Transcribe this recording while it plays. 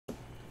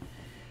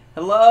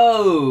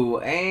Hello,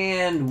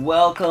 and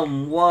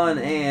welcome one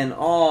and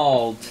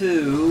all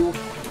to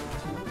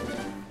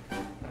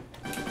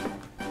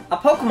a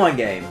Pokemon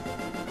game.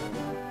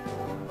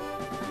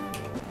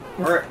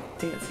 Or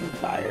Dancing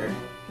Fire.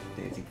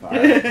 Dancing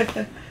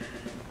Fire.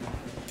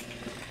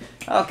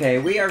 Okay,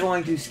 we are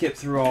going to skip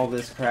through all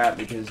this crap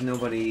because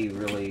nobody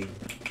really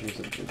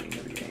cares about the beginning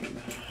of the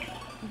game.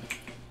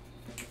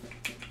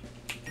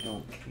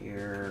 Don't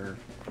care.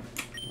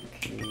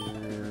 Don't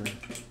care.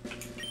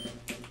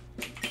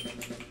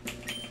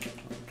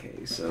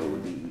 Okay, so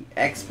the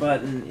X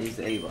button is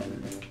the A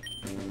button.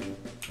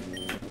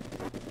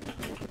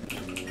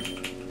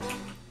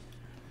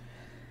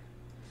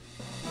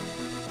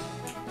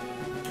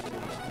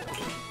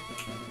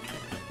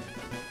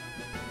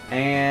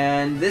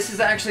 And this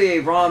is actually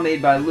a ROM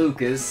made by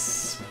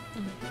Lucas.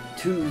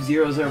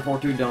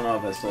 20042, don't know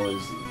if I stole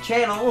his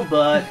channel,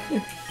 but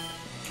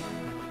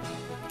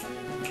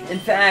in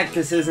fact,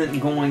 this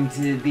isn't going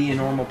to be a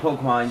normal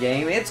Pokemon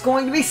game. It's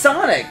going to be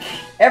Sonic!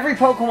 Every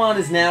Pokemon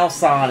is now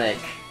Sonic.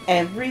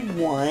 Every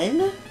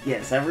one?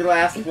 Yes, every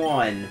last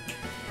one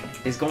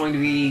is going to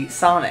be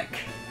Sonic.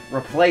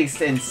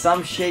 Replaced in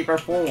some shape or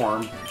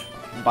form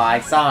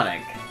by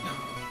Sonic.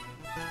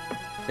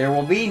 There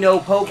will be no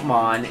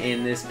Pokemon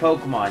in this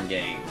Pokemon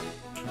game.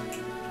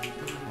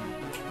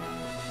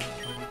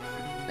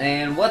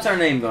 And what's our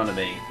name going to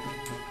be?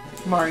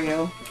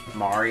 Mario.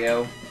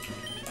 Mario?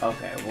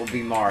 Okay, we'll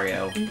be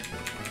Mario.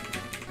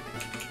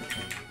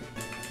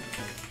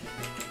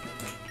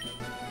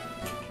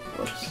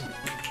 Whoops.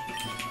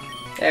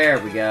 There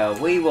we go.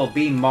 We will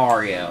be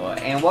Mario.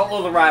 And what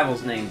will the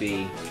rival's name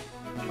be?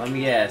 Let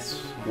me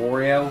guess.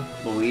 Wario?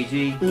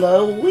 Luigi?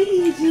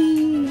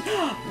 Luigi!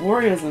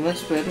 Wario's a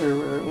much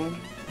better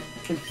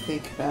if you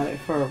think about it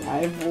for a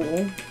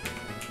rival.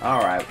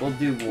 Alright, we'll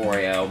do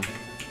Wario.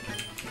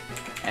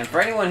 And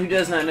for anyone who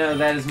does not know,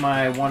 that is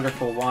my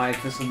wonderful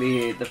wife. This will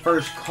be the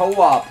first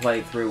co-op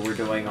playthrough we're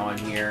doing on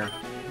here.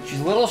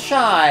 She's a little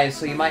shy,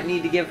 so you might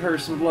need to give her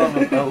some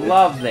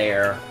love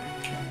there.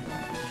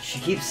 She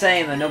keeps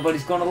saying that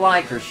nobody's going to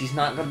like her. She's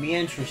not going to be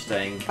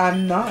interesting.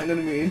 I'm not going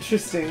to be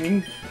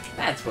interesting.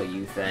 That's what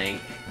you think.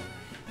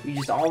 You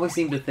just always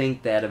seem to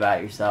think that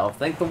about yourself.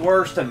 Think the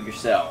worst of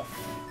yourself.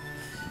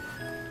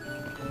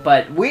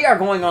 But we are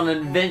going on an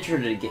adventure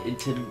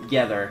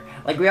together.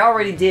 Like we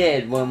already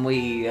did when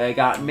we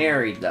got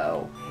married,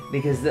 though.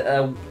 Because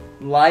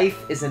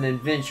life is an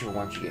adventure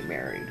once you get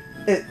married.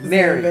 It's an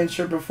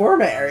adventure before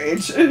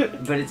marriage.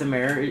 But it's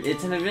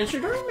an adventure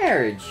during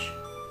marriage.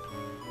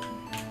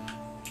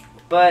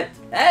 But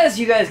as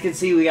you guys can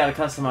see, we got a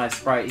customized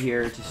sprite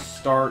here to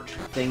start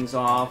things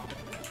off.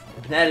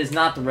 That is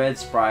not the red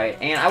sprite.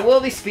 And I will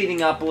be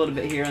speeding up a little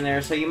bit here and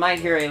there, so you might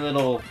hear a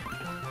little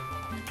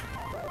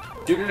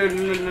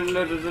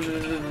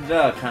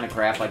kind of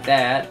crap like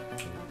that.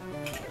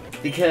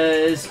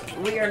 Because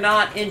we are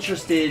not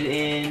interested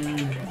in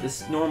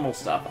this normal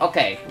stuff.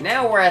 Okay,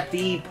 now we're at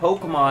the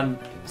Pokemon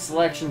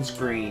selection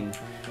screen.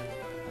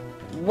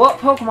 What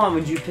Pokemon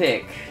would you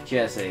pick,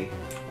 Jesse?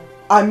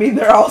 I mean,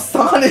 they're all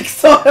Sonic,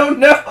 so I don't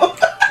know.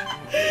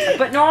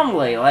 But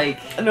normally, like...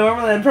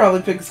 Normally, I'd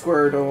probably pick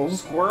Squirtle.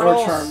 Squirtle?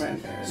 Or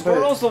Charmander.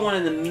 Squirtle's the one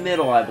in the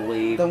middle, I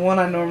believe. The one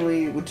I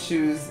normally would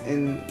choose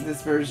in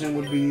this version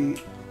would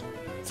be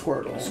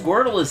Squirtle.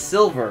 Squirtle is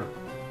silver.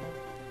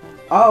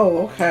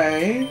 Oh,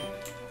 okay.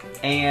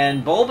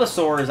 And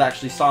Bulbasaur is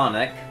actually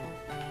Sonic.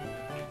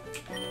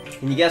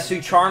 Can you guess who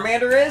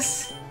Charmander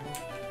is?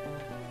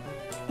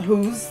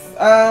 Who's,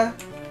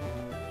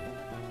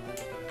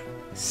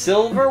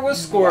 Silver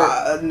was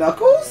Squirtle.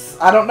 Knuckles?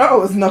 I don't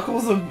know. Is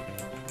Knuckles a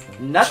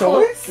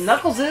choice?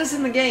 Knuckles is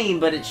in the game,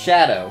 but it's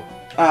Shadow.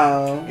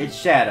 Oh. It's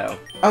Shadow.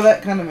 Oh,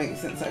 that kind of makes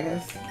sense, I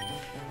guess.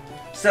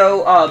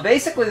 So,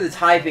 basically the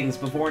typings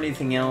before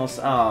anything else,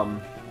 I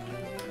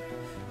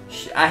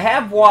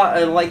have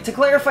like, to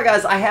clarify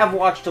guys, I have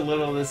watched a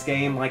little of this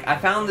game. Like, I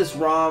found this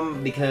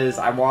ROM because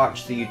I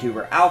watched the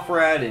YouTuber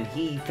Alfred, and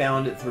he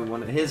found it through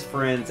one of his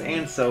friends,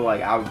 and so,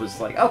 like, I was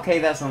like, okay,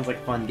 that sounds like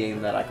a fun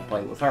game that I could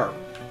play with her.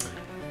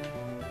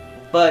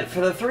 But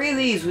for the three of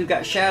these, we've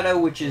got Shadow,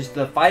 which is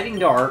the Fighting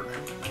Dark.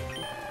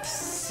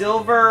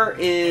 Silver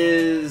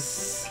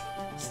is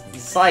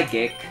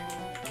Psychic.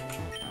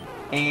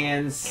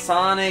 And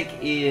Sonic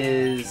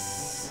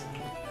is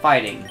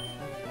Fighting.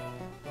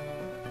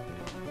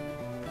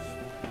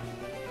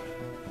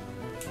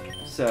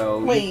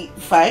 So... Wait,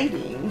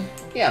 Fighting?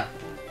 Yeah.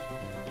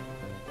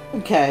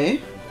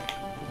 Okay.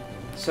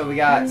 So we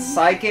got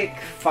Psychic,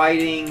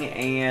 Fighting,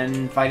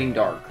 and Fighting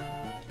Dark.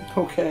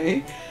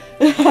 Okay.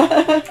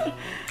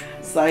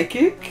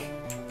 Psychic?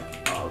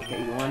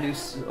 Okay, you want to do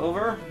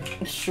Silver?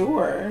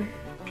 Sure.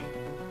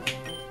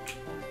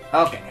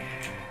 Okay.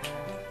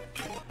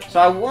 So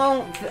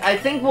I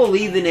think we'll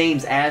leave the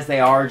names as they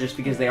are just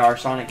because they are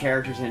Sonic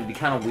characters and it'd be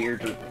kind of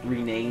weird to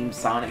rename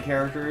Sonic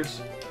characters.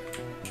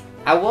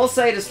 I will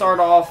say to start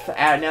off,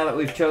 now that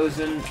we've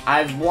chosen,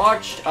 I've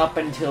watched up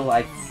until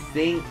I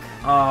think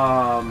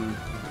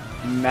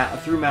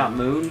through Mount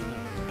Moon.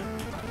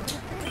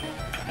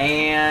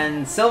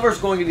 And Silver's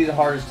going to be the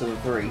hardest of the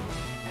three.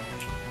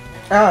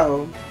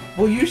 Oh.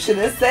 Well, you should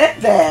have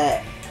said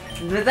that.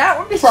 That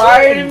would be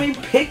prior to me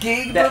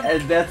picking.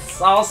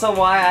 That's also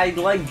why I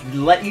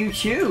let you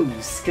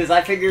choose, because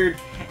I figured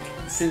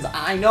since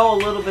I know a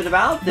little bit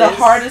about this. The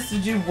hardest to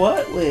do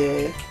what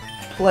with?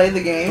 Play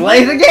the game.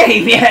 Play the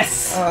game,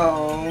 yes.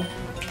 Oh.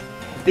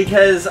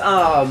 Because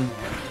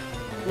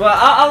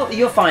well,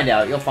 you'll find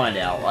out. You'll find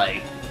out,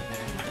 like.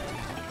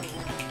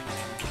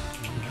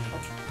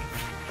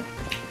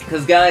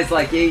 Because, guys,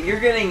 like,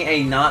 you're getting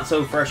a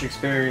not-so-fresh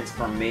experience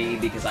from me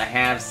because I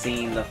have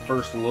seen the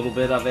first little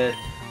bit of it.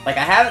 Like,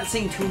 I haven't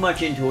seen too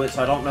much into it,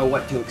 so I don't know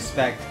what to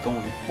expect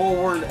going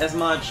forward as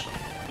much.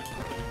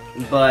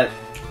 But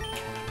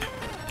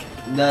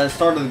the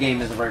start of the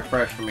game isn't very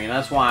fresh for me, and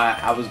that's why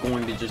I was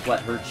going to just let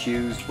her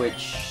choose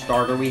which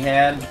starter we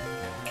had.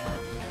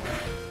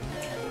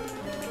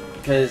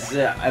 Because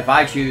if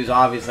I choose,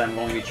 obviously I'm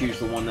going to choose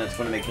the one that's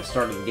going to make the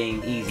start of the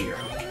game easier.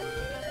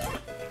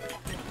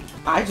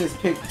 I just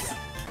picked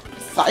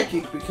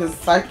Psychic because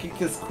Psychic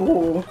is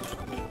cool.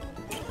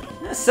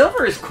 Yeah,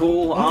 Silver is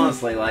cool,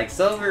 honestly. Like,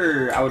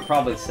 Silver, I would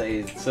probably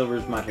say Silver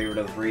is my favorite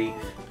of the three.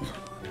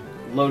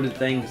 Loaded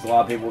thing, because a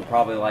lot of people would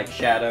probably like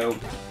Shadow.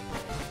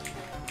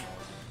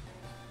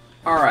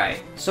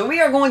 Alright, so we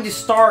are going to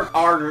start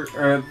our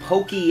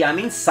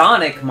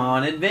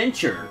SonicMon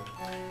adventure.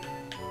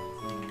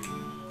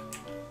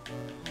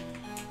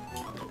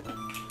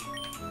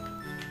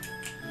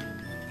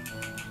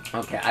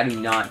 Okay, I do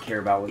not care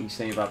about what you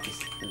say about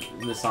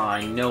the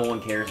sign. No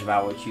one cares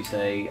about what you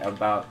say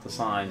about the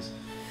signs.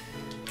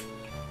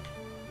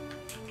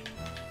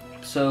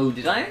 So,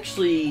 did I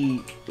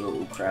actually...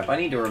 Oh, crap. I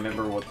need to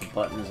remember what the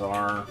buttons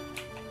are.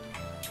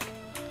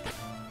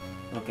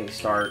 Okay,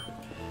 start.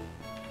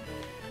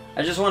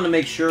 I just wanted to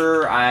make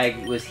sure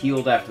I was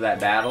healed after that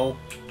battle.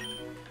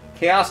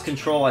 Chaos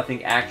Control, I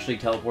think, actually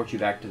teleports you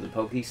back to the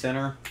Poke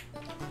Center.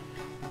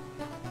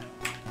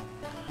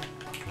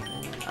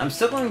 I'm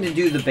still going to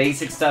do the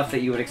basic stuff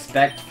that you would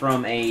expect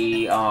from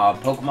a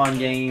Pokemon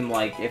game.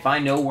 Like, if I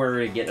know where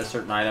to get a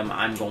certain item,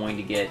 I'm going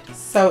to get...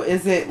 So,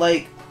 is it,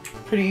 like,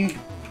 pretty,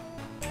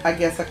 I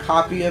guess, a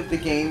copy of the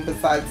game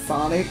besides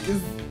Sonic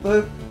is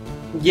the...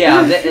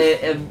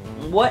 Yeah,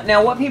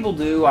 what people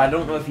do, I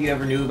don't know if you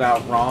ever knew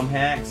about ROM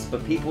hacks,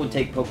 but people would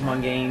take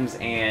Pokemon games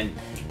and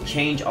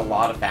change a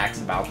lot of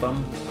facts about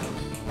them.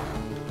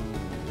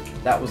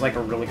 That was, like,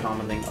 a really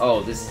common thing.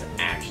 Oh, this is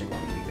actually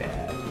going to be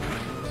bad.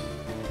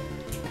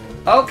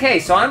 Okay,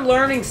 so I'm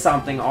learning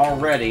something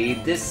already.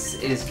 This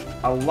is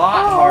a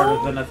lot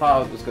harder than I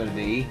thought it was going to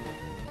be.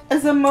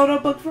 Is a Moto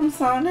book from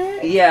Sonic?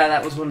 Yeah,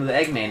 that was one of the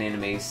Eggman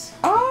enemies.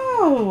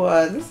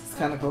 Oh, this is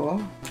kind of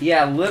cool.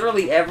 Yeah,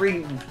 literally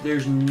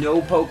there's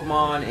no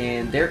Pokemon,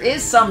 and there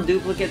is some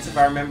duplicates if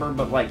I remember,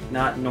 but like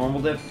not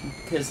normal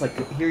duplicates. Like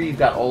here you've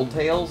got Old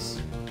Tails.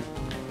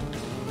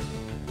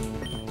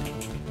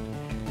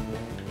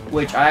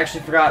 Which I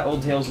actually forgot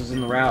Old Tails was in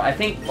the route. I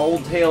think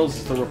Old Tails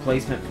is the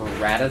replacement for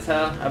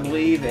Rattata, I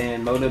believe,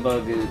 and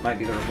Motobug might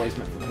be the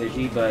replacement for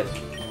Pidgey, but...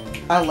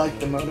 I like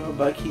the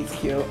Motobug, he's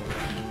cute.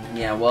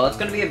 Yeah, well, it's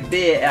going to be a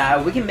bit...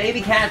 we can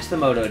maybe catch the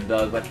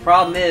Motobug, but the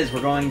problem is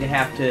we're going to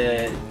have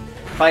to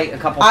fight a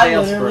couple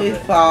Tails for a bit. I literally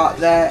thought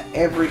that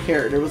every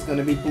character was going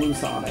to be Blue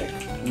Sonic.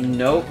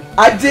 Nope.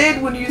 I did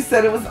when you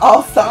said it was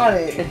all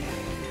Sonic.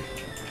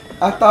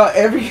 I thought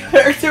every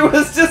character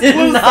was just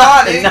Blue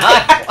Sonic.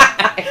 Not quite.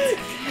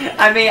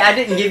 I mean, I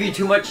didn't give you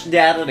too much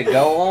data to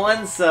go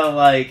on, so,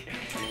 like...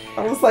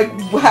 I was like,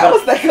 how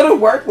is that gonna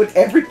work with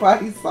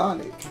everybody's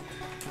Sonic?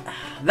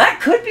 That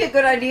could be a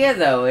good idea,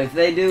 though, if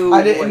they do...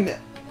 I didn't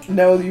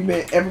know you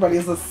meant everybody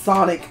is a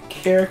Sonic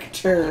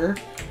character.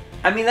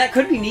 I mean, that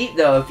could be neat,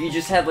 though, if you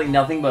just had, like,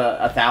 nothing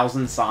but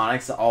 1,000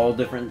 Sonics, all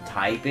different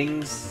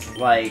typings,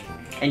 like...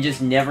 And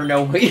just never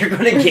know what you're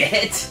gonna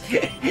get.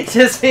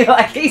 Just be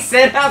like, he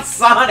sent out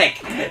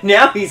Sonic!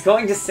 Now he's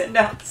going to send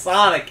out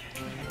Sonic!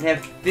 And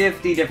have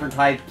 50 different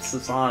types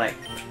of Sonic.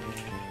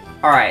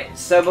 Alright,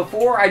 so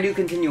before I do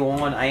continue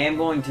on, I am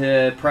going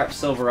to prep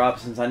Silver up,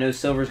 since I know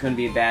Silver's going to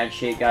be in bad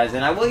shape, guys.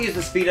 And I will use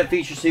the speed up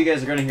feature, so you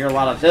guys are going to hear a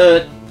lot of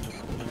 "dud."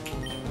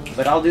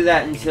 But I'll do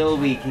that until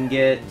we can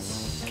get...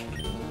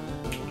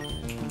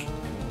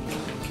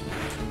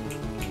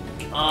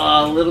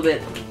 a little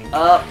bit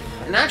up.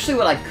 And actually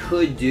what I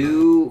could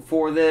do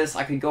for this,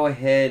 I could go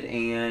ahead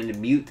and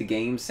mute the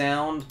game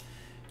sound.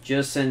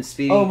 Just since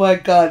speeding... Oh my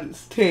god,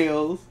 it's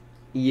Tails.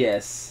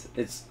 Yes,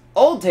 it's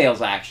Old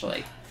Tails,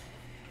 actually.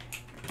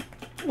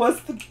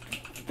 What's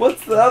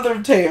the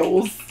other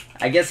Tails?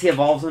 I guess he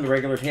evolves into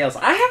regular Tails.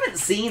 I haven't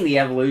seen the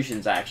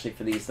evolutions, actually,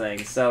 for these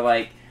things. So,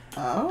 like...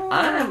 Oh.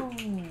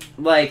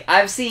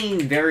 I've seen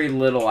very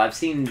little. I've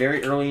seen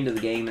very early into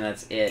the game, and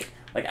that's it.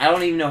 Like, I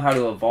don't even know how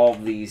to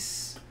evolve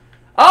these...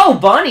 Oh,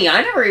 Bunny!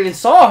 I never even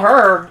saw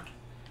her!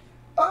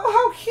 Oh,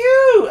 how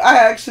cute! I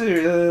actually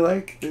really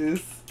like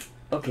this.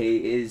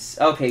 Okay,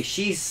 okay,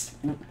 she's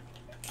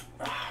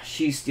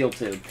Steel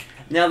too.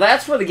 Now,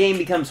 that's where the game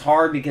becomes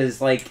hard,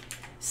 because, like,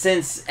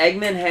 since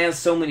Eggman has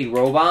so many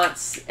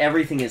robots,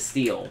 everything is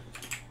Steel.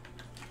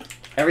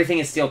 Everything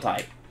is Steel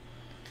type.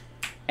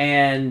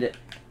 And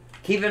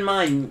keep in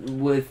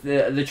mind, with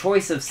the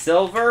choice of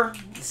silver,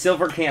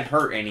 silver can't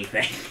hurt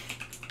anything.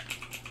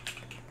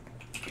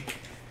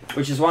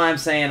 Which is why I'm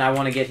saying I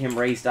want to get him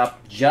raised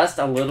up just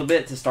a little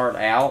bit to start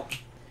out.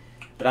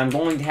 But I'm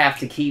going to have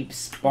to keep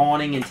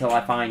spawning until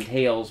I find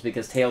Tails,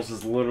 because Tails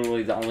is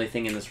literally the only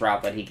thing in this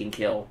route that he can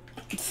kill.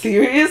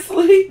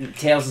 Seriously?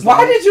 Tails is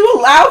Why did you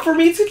allow for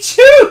me to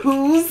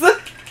choose?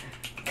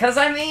 Because,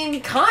 I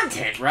mean,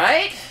 content,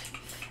 right?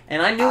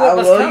 And I knew what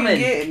was coming.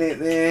 You getting it,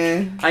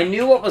 then. I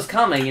knew what was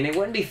coming, and it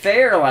wouldn't be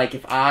fair, like,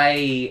 if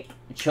I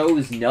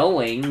chose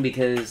knowing,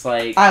 because,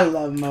 like... I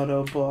love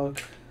Motobug.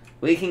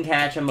 We can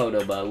catch a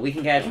Motobug. We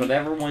can catch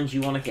whatever ones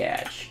you want to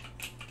catch.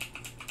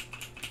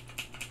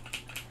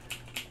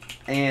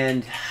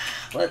 And,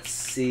 let's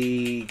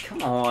see...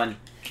 Come on.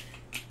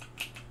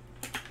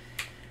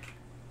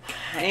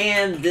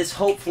 And this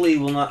hopefully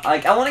will not...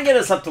 Like, I want to get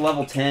us up to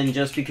level 10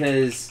 just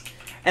because...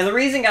 And the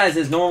reason, guys,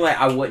 is normally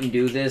I wouldn't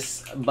do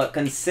this, but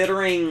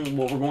considering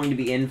what we're going to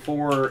be in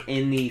for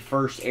in the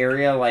first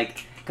area,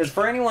 like... Because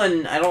for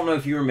anyone... I don't know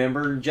if you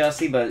remember,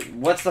 Jesse, but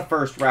what's the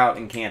first route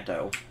in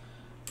Kanto?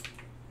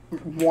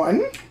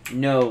 1?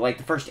 No, like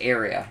the first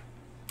area.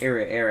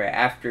 Area,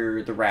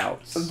 after the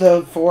routes.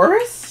 The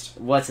forest?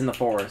 What's in the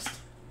forest?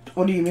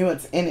 What do you mean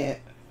what's in it?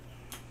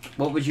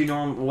 What would you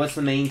what's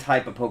the main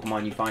type of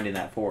Pokemon you find in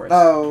that forest?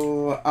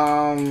 Oh,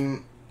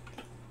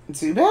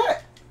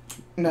 Zubat?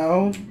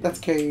 No, that's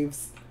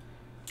caves.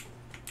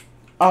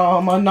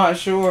 I'm not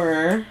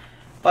sure.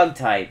 Bug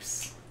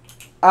types.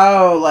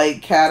 Oh,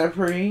 like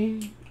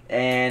Caterpie?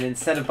 And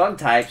instead of bug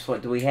types,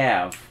 what do we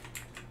have?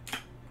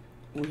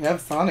 We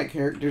have Sonic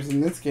characters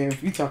in this game,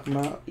 if you're talking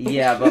about.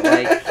 Yeah, but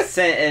like,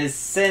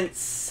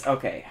 since...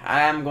 Okay,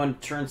 I'm going to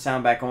turn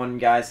sound back on,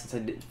 guys, since I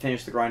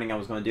finished the grinding I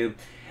was going to do.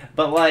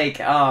 But like,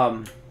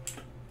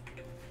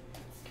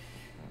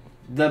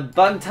 the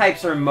bug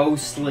types are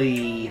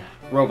mostly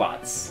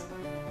robots.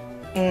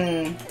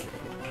 Mm.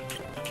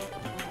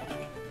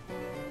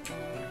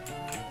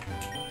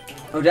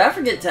 Oh, did I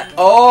forget to...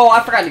 Oh,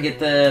 I forgot to get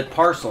the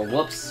parcel.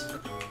 Whoops.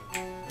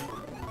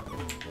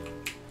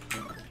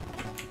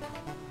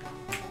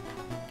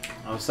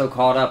 I was so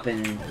caught up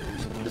in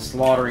the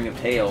slaughtering of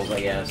Tails, I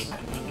guess.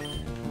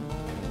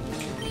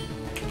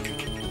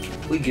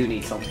 We do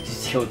need something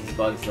to deal with these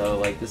bugs, though.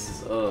 Like, this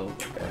is... Oh,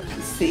 my gosh.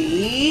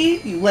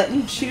 See? You let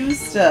me choose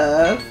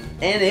stuff.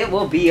 And it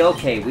will be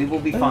okay. We will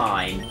be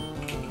fine.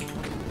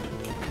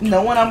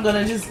 No one, I'm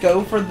gonna just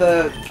go for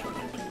the,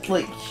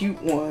 like,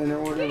 cute one or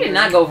whatever. You did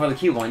not go for the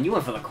cute one. You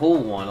went for the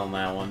cool one on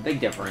that one. Big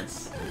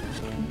difference.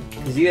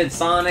 Because you had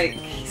Sonic.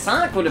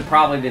 Sonic would have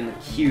probably been the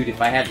cute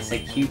if I had to say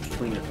cute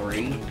between the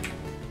three.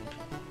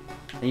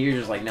 And you're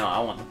just like, no,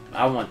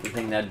 I want the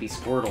thing that'd be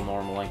Squirtle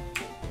normally.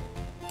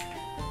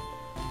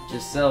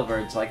 Just silver.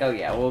 It's like, oh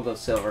yeah, we'll go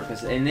silver.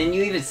 And then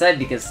you even said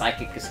because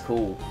Psychic is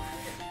cool.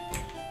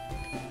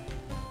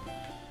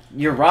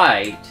 You're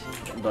right,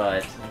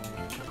 but...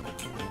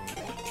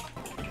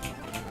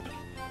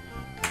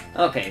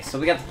 Okay, so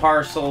we got the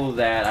parcel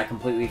that I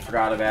completely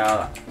forgot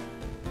about.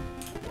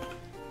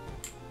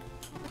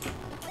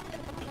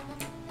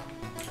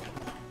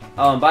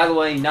 Oh, and by the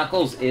way,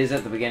 Knuckles is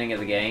at the beginning of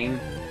the game,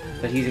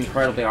 but he's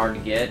incredibly hard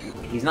to get.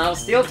 He's not a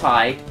steel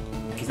type.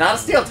 He's not a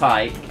steel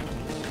type.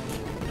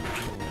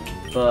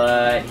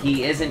 But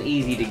he isn't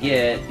easy to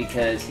get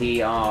because he,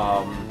 Go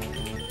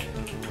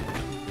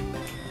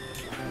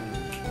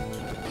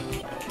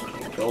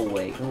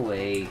away, go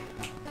away.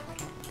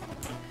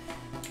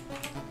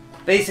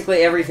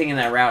 Basically, everything in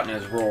that route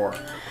knows Roar.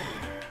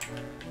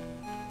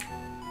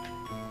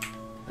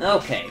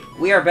 Okay,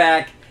 we are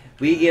back.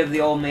 We give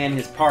the old man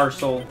his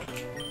parcel.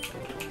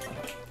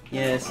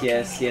 Yes,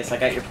 yes, yes, I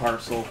got your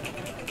parcel.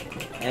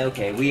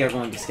 Okay, we are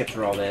going to skip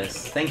through all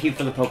this. Thank you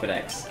for the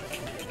Pokedex.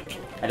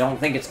 I don't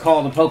think it's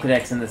called a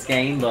Pokedex in this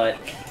game, but...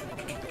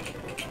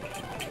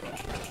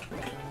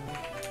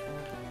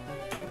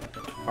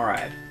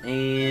 Alright,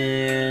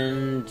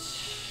 and...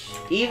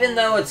 Even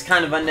though it's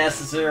kind of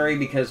unnecessary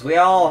because we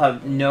all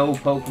have no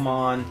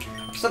Pokemon,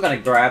 I'm still going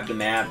to grab the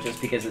map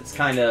just because it's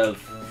kind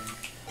of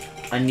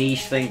a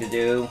niche thing to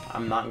do.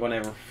 I'm not going to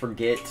ever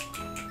forget.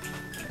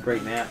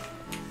 Great map.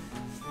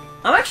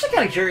 I'm actually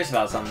kind of curious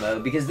about something though,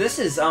 because this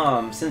is,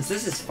 since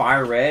this is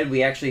Fire Red,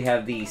 we actually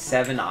have the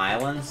 7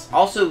 islands.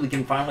 Also, we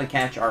can finally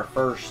catch our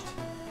first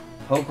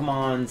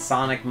Pokemon,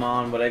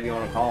 SonicMon, whatever you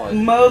want to call it.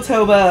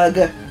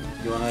 Motobug.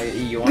 You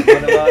want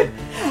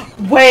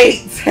Motobug?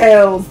 Wait,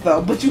 Tails,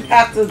 though, but you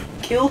have to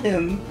kill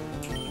him.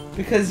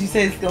 Because you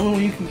say it's the only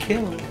one you can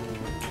kill.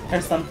 Or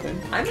something.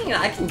 I mean,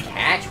 I can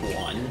catch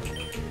one.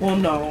 Well,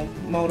 no.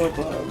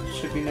 Motobug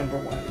should be number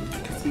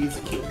 1. Because he's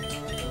cute.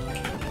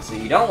 So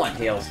you don't want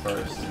Tails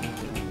first.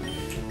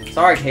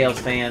 Sorry, Tails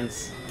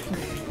fans.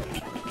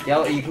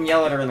 You can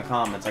yell at her in the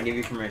comments. I give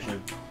you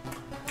permission.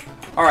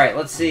 Alright,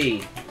 let's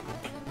see.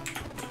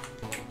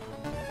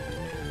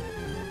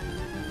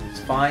 Let's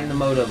find the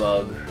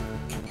Motobug.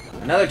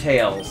 Another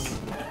Tails.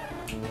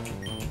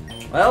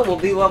 Well, we'll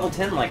be level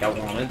 10 like I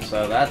wanted,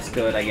 so that's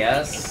good, I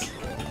guess.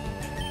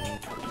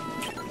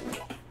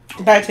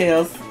 Goodbye,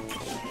 Tails.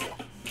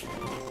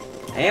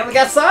 And we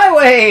got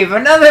Psywave!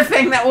 Another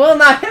thing that will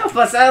not help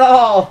us at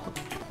all!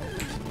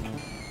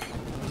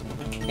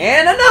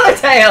 And another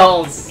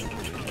Tails!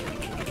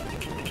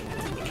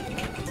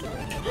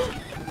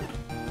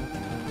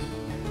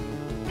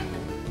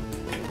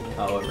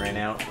 Oh, it ran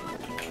out.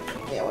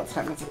 Yeah, what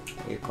time is it?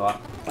 8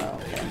 o'clock. Oh,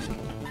 okay.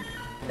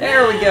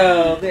 There we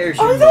go! There's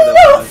your Oh, it's only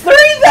level 3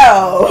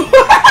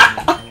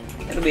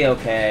 though! It'll be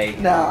okay.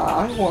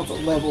 Nah, I want a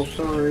level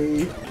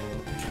 3.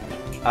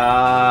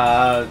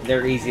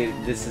 They're easy.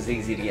 This is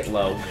easy to get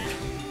low.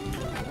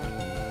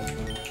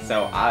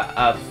 So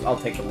I'll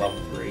take the level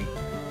 3.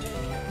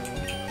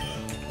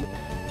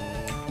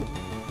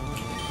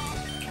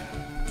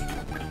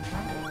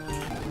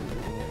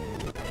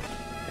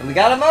 And we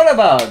got a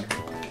Motobug.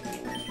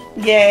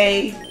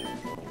 Yay!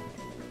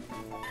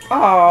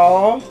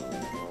 Aww.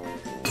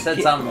 Said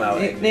something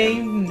about it.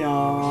 Nickname?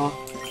 Nah.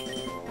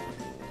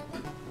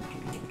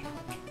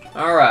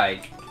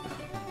 Alright.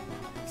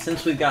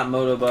 Since we've got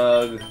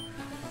Motobug,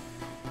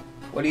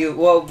 what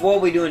are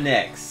we doing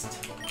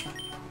next?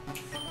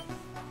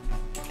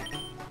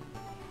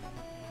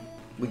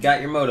 We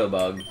got your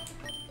Motobug.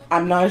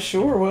 I'm not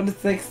sure what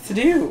it's next to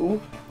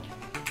do.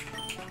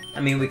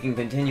 I mean, we can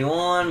continue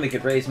on, we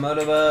could raise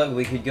Motobug,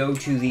 we could go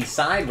to the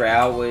side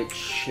route,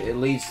 which it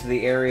leads to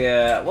the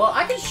area... Well,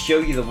 I can show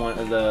you the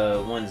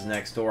ones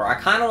next door. I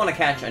kind of want to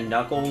catch a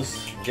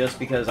Knuckles, just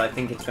because I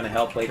think it's going to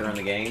help later in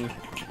the game.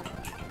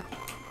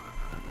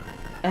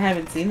 I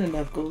haven't seen the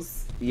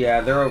Knuckles.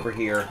 Yeah, they're over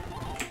here.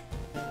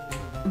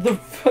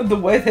 The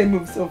way they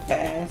move so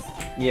fast.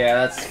 Yeah,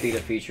 that's a speed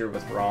up feature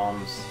with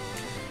ROMs.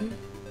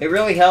 It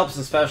really helps,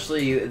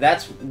 especially,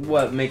 that's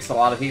what makes a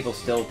lot of people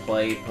still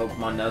play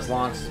Pokemon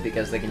Nuzlocke, is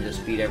because they can just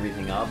speed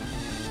everything up.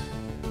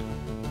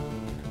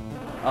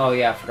 Oh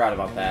yeah, I forgot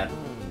about that.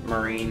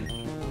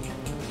 Marine.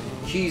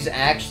 She's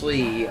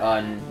actually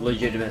a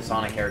legitimate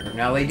Sonic character.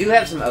 Now, they do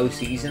have some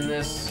OCs in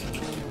this,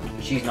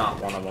 but she's not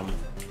one of them.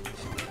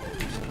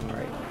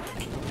 Alright.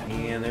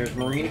 And there's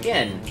Marine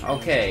again.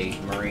 Okay,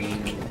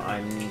 Marine,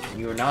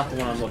 you're not the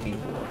one I'm looking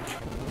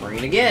for.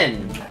 Marine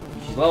again!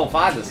 She's level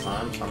 5 this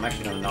time, so I'm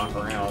actually going to knock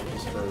her out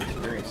just for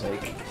experience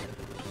sake.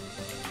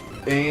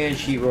 And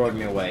she roared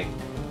me away.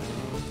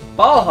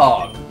 Ball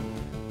Hog!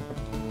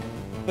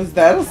 Is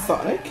that a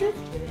Sonic character?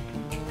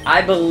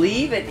 I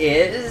believe it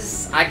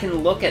is. I can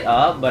look it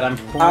up, but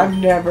I've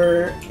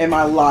never in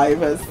my life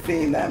have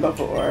seen that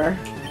before.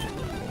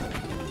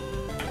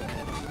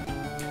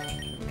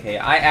 Okay,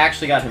 I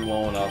actually got him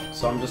low enough,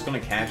 so I'm just going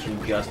to catch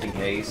him just in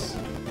case.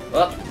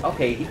 Oh,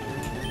 okay.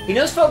 He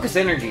knows Focus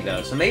Energy,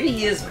 though, so maybe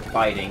he is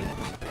fighting.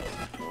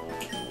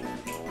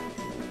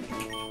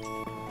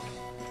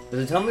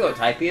 Does it tell me what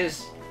type he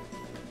is?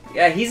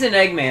 Yeah, he's an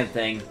Eggman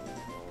thing.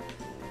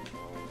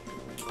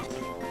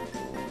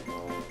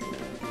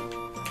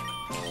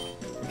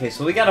 Okay,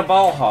 so we got a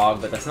Ball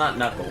Hog, but that's not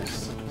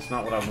Knuckles. That's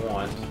not what I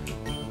want.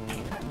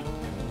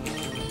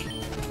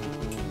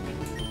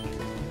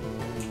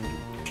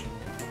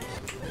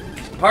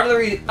 Part of the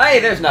reason... Hey,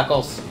 there's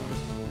Knuckles!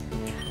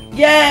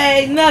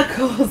 Yay,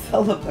 Knuckles! I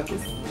love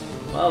Knuckles.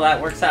 Well, that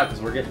works out,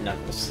 because we're getting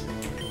Knuckles.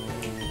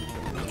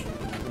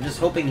 I'm just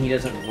hoping he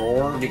doesn't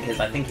roar, because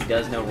I think he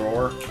does know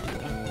roar.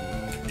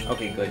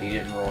 Okay, good, he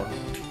didn't roar.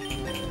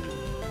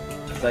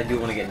 Because I do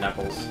want to get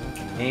Knuckles.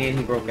 And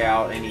he broke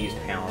out, and he used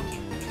Pound.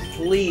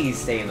 Please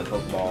stay in the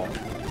Pokeball.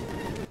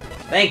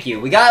 Thank you,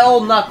 we got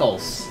Old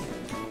Knuckles!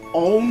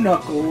 Old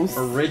Knuckles.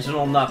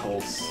 Original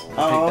Knuckles.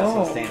 I think that's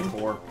what it stands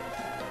for.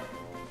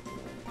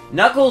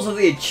 Knuckles of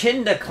the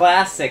Echinda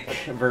Classic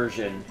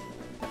version.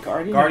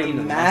 Guardian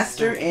of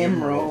Master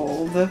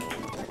Emerald.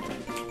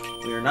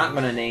 We are not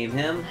going to name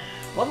him.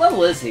 What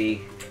level is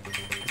he?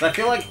 Because I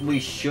feel like we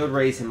should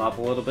raise him up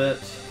a little bit.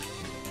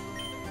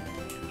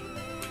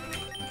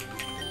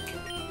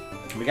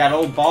 We got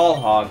old Ball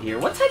Hog here.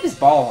 What type is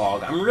Ball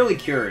Hog? I'm really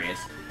curious.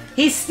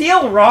 He's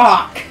Steel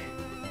Rock!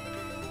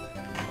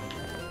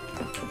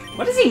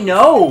 What does he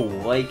know?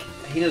 Like,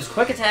 he knows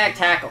Quick Attack,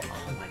 Tackle.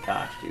 Oh my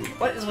gosh, dude.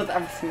 What is with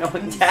everything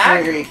knowing Tackle?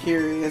 I'm very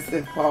curious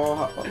if Ball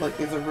Hog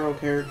is a real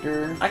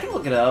character. I can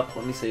look it up.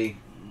 Let me see.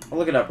 I'll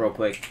look it up real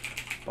quick.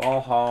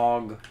 Ball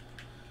Hog...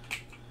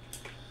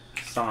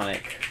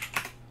 Sonic.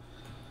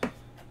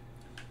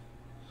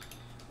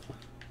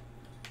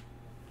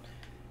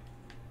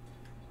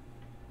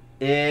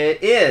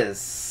 It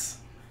is.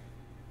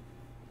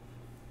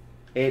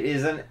 It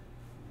is an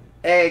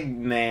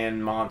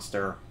Eggman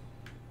monster.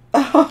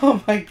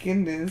 Oh my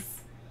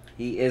goodness.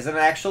 He is an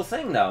actual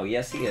thing, though.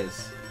 Yes, he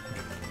is.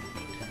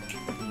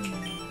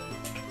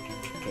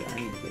 Okay, I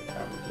need to get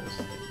out of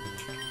this.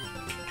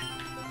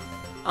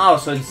 Oh,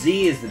 so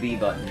Z is the B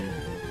button.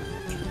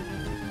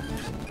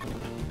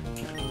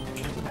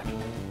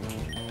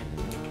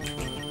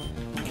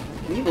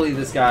 Can you believe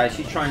this guy?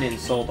 She's trying to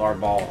insult our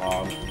Ball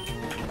Hog.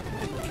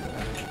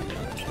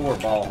 Poor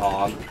Ball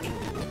Hog.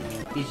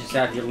 He's just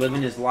out here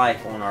living his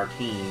life on our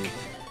team.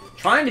 He's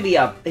trying to be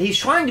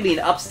an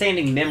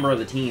upstanding member of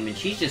the team, and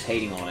she's just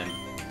hating on him.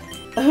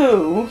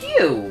 Who?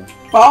 You!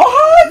 Ball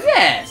Hog?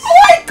 Yes!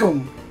 I like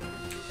him!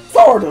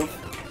 Sort of.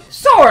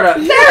 Sort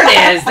of. There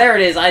it is. There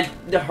it is. I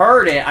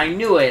heard it. I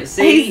knew it.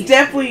 See? He's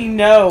definitely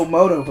no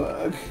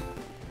Motobug.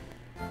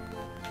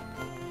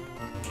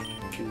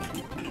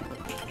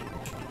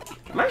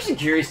 I'm actually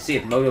curious to see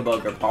if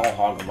Motobug or Ball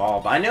Hog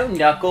evolve. I know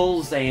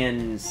Knuckles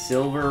and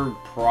Silver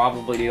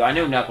probably do. I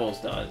know Knuckles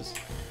does.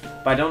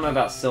 But I don't know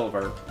about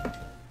Silver.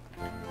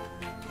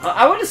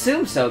 I would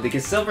assume so,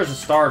 because Silver's a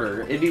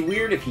starter. It'd be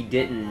weird if he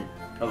didn't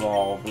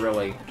evolve,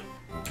 really.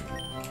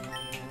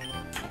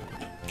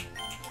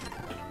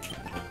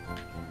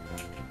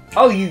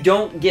 Oh, you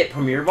don't get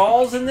Premier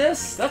Balls in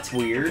this? That's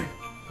weird.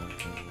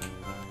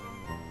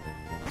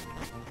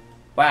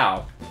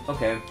 Wow.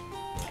 Okay.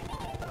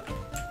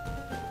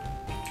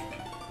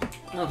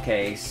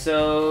 Okay,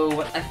 so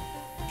what I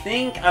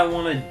think I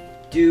want to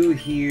do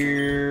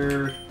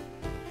here...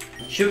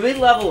 Should we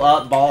level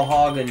up Ball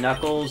Hog and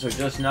Knuckles, or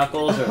just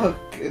Knuckles,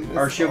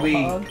 or should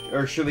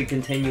we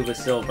continue with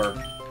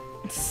Silver?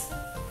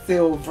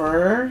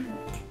 Silver.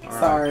 Right.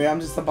 Sorry,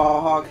 I'm just a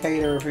Ball Hog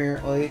hater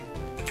apparently.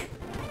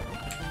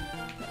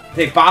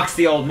 They boxed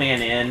the old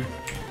man in.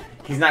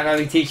 He's not going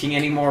to be teaching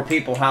any more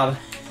people how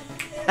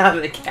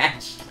to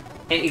catch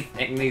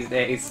anything these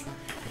days.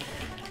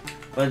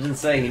 Legends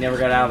say he never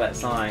got out of that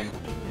sign.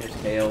 Here's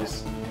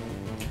Tails.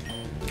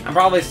 I'm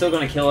probably still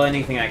going to kill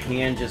anything I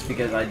can just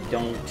because I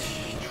don't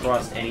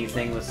trust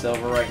anything with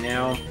Silver right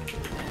now.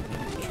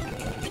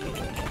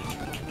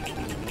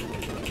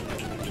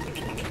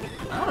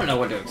 I don't know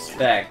what to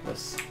expect with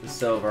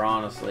Silver,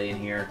 honestly, in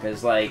here.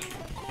 Because, like,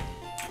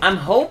 I'm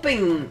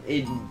hoping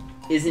it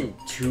isn't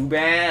too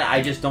bad.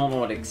 I just don't know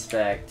what to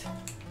expect.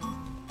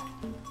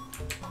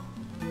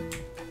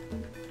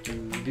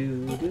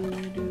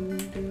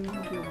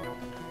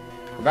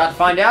 We're about to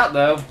find out,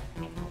 though.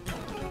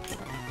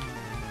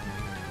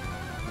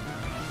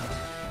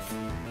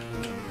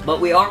 But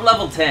we aren't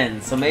level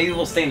 10, so maybe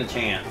we'll stand a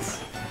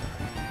chance.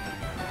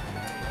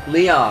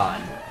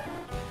 Leon.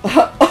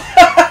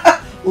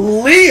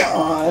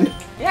 Leon?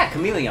 Yeah,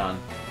 Chameleon.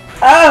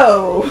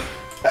 Oh!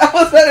 I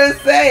was gonna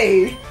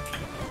say!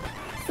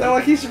 Sound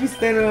like he should be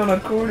standing on a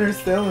corner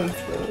selling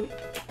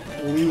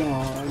stuff.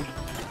 Leon.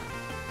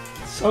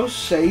 So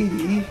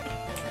shady.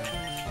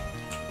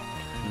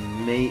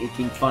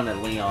 Making fun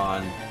of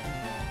Leon.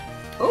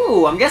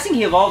 Ooh, I'm guessing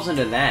he evolves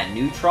into that.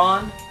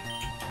 Neutron?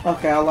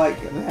 Okay, I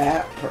like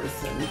that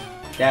person.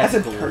 That's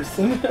a cool.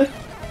 person.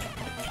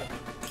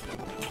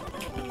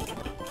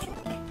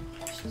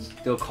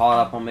 Still caught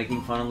up on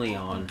making fun of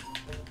Leon.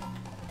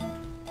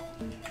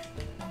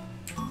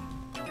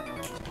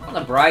 On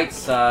the bright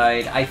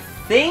side, I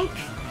think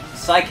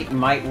Psychic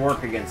might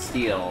work against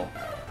Steel.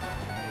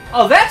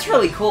 Oh, that's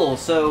really cool.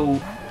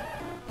 So,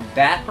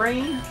 Bat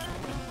Brain?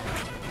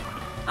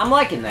 I'm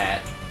liking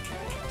that.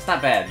 It's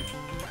not bad.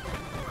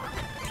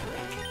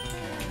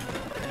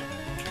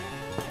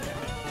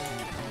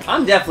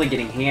 I'm definitely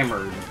getting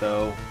hammered,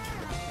 though.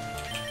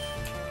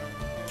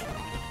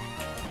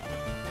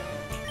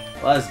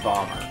 Buzz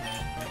Bomber.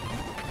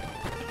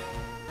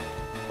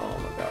 Oh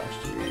my gosh,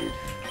 dude.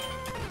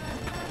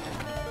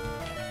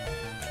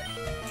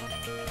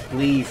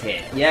 Please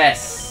hit.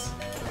 Yes!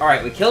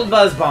 Alright, we killed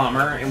Buzz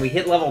Bomber, and we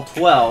hit level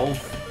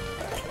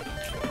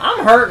 12.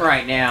 I'm hurting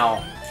right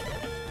now.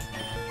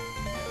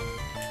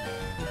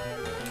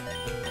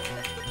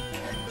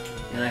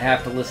 And I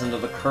have to listen to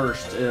the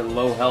cursed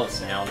low health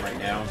sound right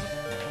now.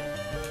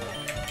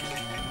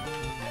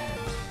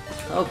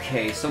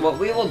 Okay, so what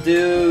we will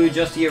do,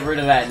 just to get rid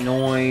of that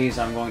noise,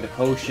 I'm going to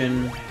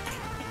potion.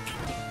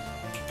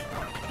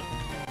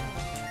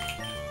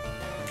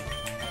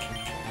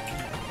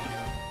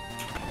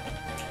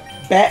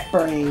 Bat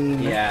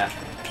Brain. Yeah.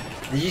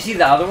 Did you see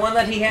the other one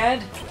that he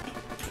had?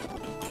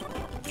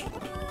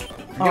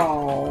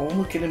 Oh,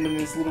 look at him in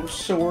his little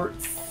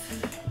shorts.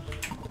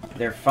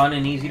 They're fun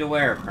and easy to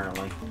wear,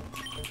 apparently.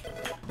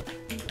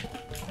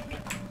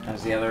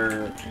 How's the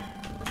other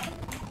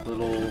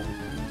little...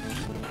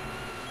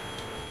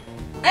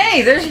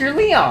 Hey, there's your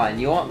Leon!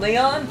 You want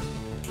Leon?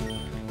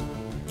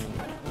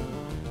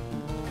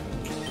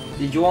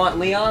 Did you want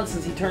Leon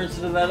since he turns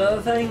into that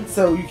other thing?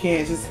 So you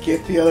can't just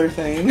get the other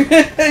thing.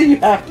 You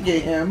have to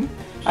get him.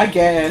 I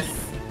guess.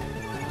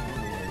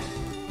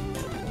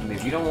 I mean,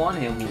 if you don't want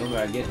him, we don't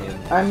gotta get him.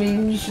 I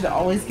mean, you should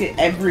always get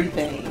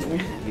everything.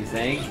 You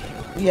think?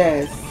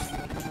 Yes.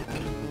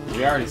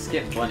 We already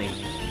skipped plenty.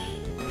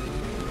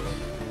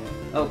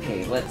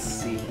 Okay, let's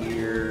see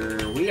here.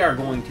 We are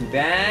going to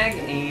bag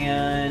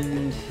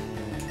and...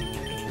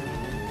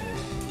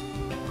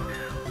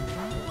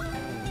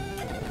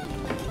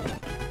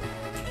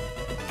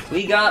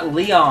 we got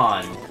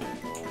Leon.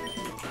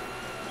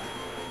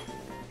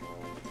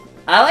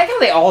 I like how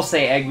they all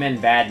say Eggman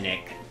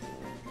Badnik.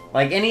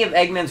 Like, any of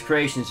Eggman's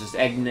creations, just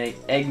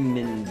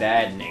Eggman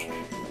Badnik.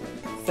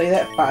 Say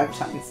that 5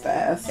 times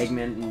fast.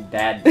 Eggman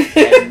Badnik.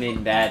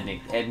 Eggman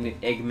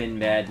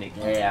Badnik.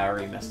 Hey, I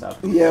already messed up.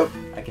 Yep.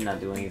 I cannot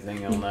do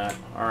anything on that.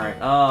 Alright,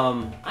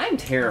 I'm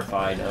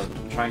terrified of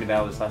trying to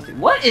battle this last dude.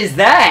 What is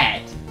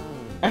that?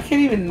 I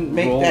can't even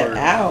make that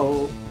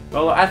out.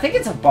 Well, I think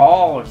it's a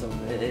ball or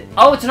something.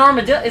 Oh, it's an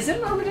armadillo. Is it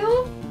an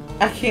armadillo?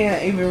 I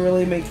can't even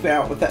really make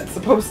out what that's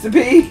supposed to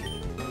be.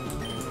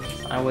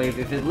 Psywave.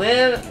 If it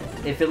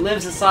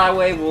lives a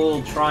Psywave,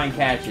 we'll try and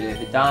catch it.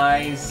 If it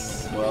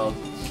dies, well,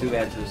 too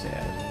bad, so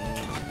sad.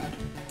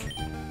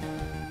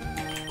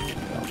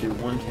 I'll do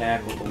one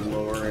tackle to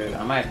lower it.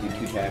 I might have to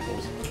do 2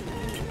 tackles.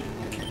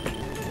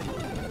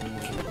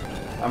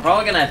 I'm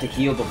probably gonna have to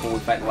heal before we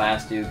fight the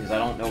last dude, because I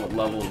don't know what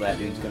level that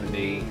dude's gonna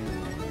be.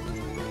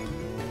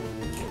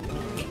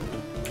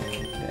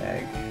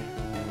 Bag.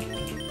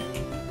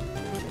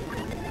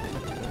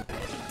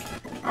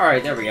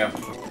 Alright, there we go.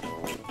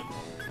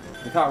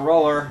 We caught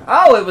Roller.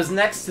 Oh, it was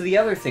next to the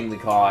other thing we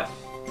caught.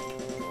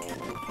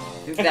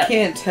 I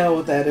can't tell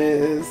what that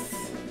is.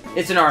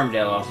 It's an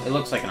armadillo. It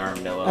looks like an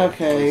armadillo.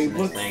 Okay,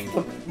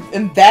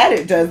 and that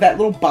it does. That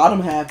little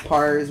bottom half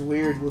part is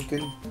weird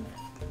looking.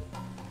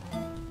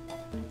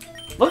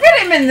 Look at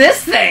him in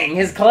this thing!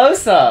 His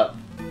close-up!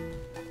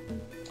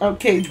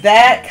 Okay,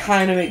 that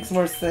kind of makes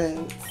more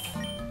sense.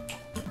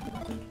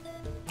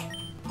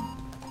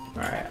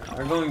 Alright,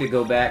 we're going to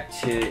go back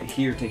to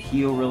here to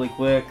heal really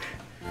quick.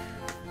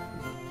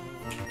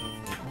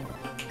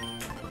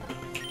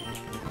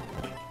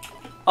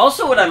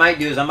 Also, what I might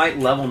do is I might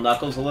level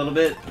Knuckles a little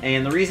bit,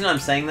 and the reason I'm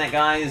saying that,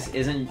 guys,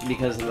 isn't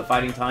because of the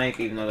fighting type,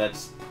 even though that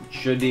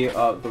should be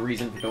the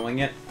reason for doing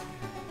it.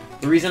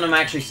 The reason I'm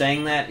actually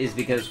saying that is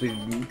because we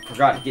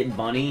forgot to get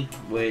Bunny,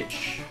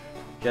 which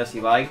Jesse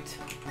liked.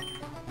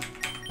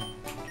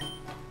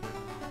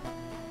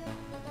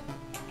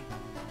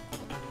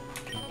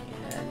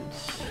 And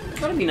I'm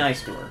gonna be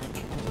nice to her.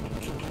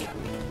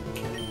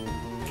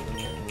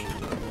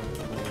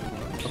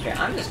 Okay,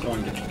 I'm just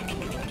going to...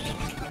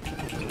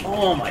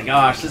 Oh my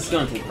gosh, this is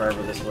gonna take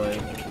forever this way.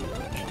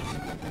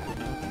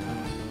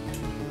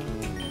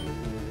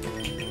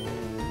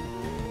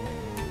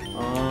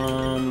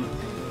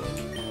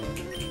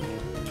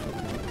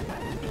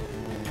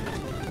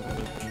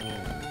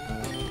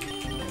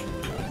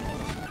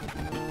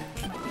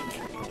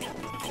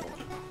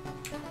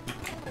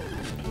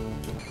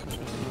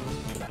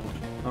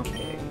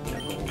 Okay,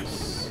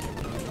 Knuckles.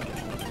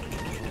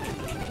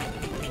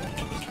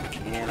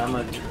 And I'm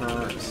gonna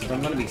turn, since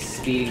I'm gonna be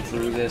speeding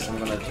through this, I'm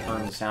gonna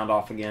turn the sound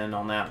off again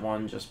on that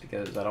one, just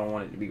because I don't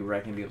want it to be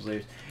wrecking people's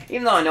ears.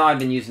 Even though I know I've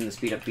been using the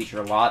speed up feature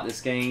a lot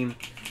this game,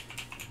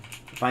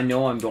 if I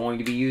know I'm going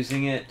to be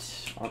using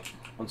it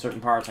on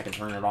certain parts, I can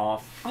turn it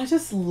off. I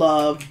just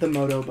love the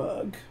Moto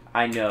Bug.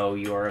 I know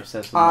you are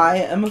obsessed with I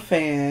am a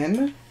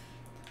fan.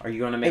 Are you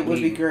gonna make It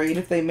would be great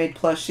if they made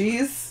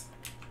plushies.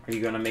 Are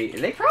you gonna make...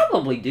 They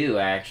probably do,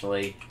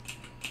 actually.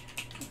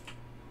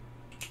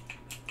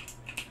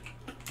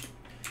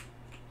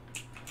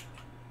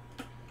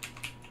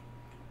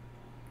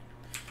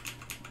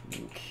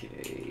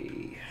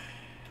 Okay.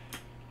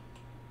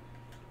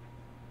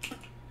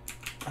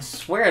 I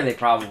swear they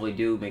probably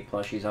do make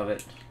plushies of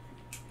it.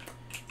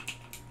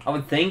 I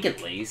would think,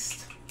 at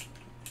least.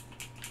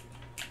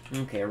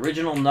 Okay,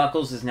 original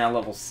Knuckles is now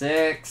level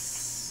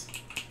 6.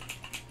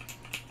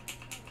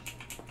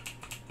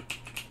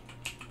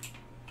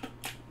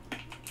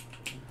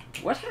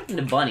 What happened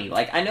to Bunny?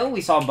 Like, I know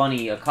we saw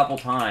Bunny a couple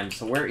times,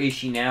 so where is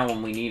she now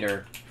when we need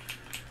her?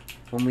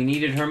 When we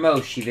needed her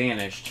most, she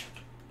vanished.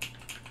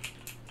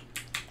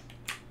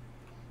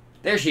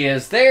 There she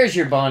is. There's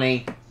your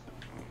Bunny.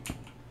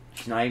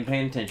 She's not even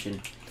paying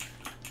attention.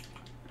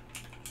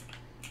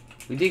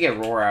 We did get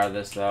Roar out of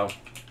this, though.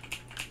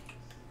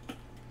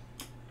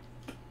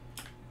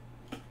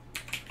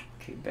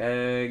 Okay,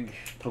 bag.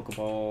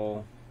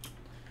 Pokeball.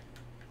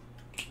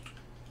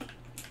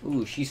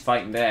 Ooh, she's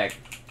fighting back.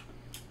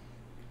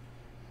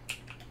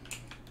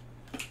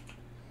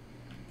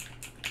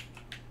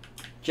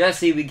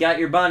 Jesse, we got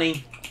your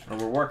Bunny. Or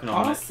we're working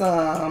on it.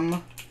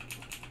 Awesome.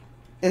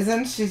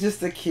 Isn't she just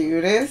the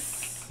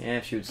cutest? Yeah,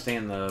 if she would stay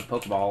in the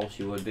Pokeball,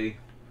 she would be.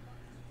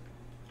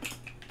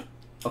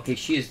 Okay,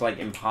 she is, like,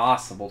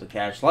 impossible to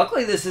catch.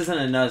 Luckily, this isn't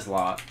a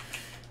Nuzlocke.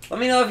 Let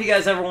me know if you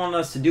guys ever want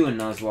us to do a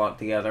Nuzlocke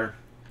together.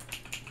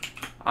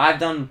 I've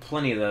done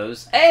plenty of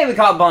those. Hey, we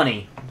caught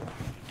Bunny!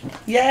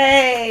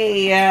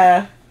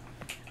 Yay!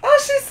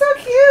 Oh, she's so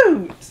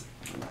cute!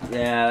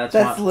 Yeah,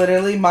 that's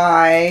literally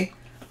my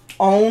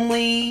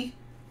only,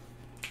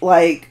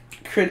 like,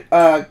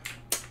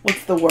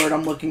 what's the word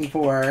I'm looking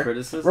for?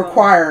 Criticism?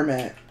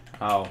 Requirement.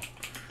 Oh.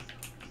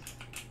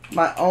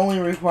 My only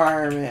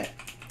requirement.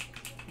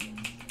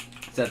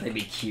 Is that they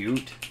be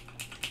cute?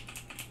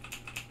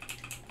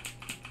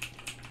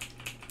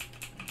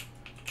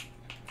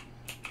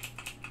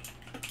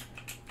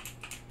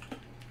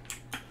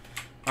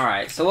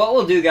 Alright, so what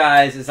we'll do,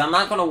 guys, is I'm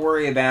not going to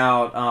worry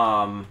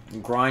about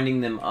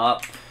grinding them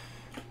up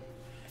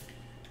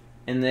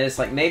in this.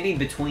 Like, maybe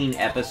between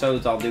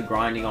episodes I'll do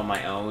grinding on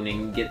my own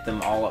and get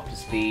them all up to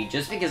speed,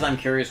 just because I'm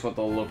curious what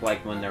they'll look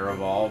like when they're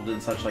evolved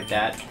and such like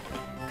that.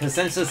 Because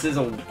since this is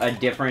a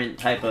different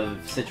type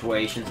of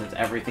situation, since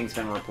everything's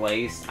been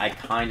replaced, I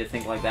kind of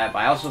think like that, but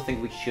I also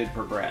think we should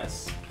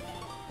progress.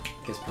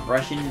 Because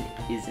progression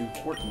is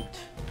important.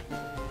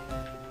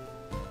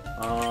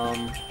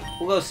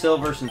 We'll go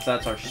Silver since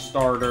that's our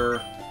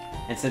starter.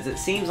 And since it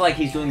seems like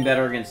he's doing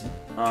better against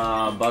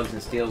bugs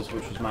and steels,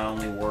 which was my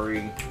only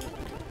worry.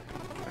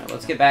 Alright,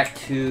 let's get back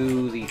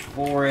to the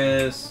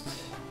forest.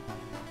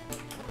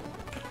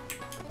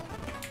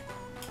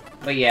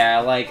 But yeah,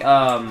 like,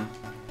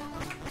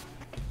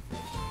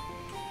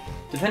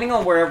 depending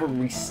on wherever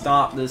we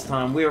stop this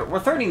time, we're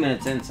 30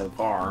 minutes in so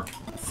far.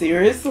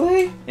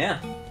 Seriously? Yeah.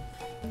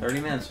 30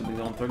 minutes, we'll be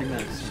going 30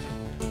 minutes.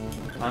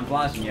 Time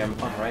flies when you're having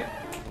fun, right?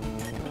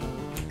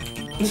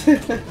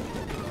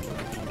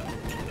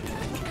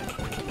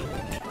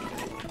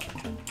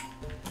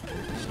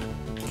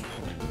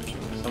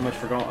 So much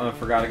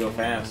for gotta go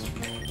fast.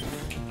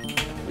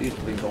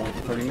 We've been going for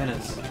 30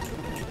 minutes.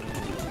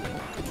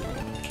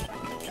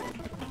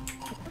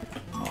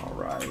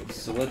 Alright,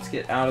 so let's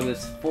get out of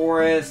this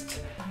forest.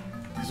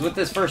 Because with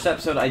this first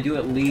episode, I do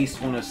at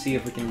least want to see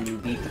if we can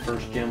beat the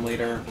first gym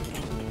leader.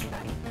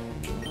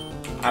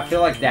 I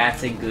feel like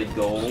that's a good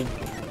goal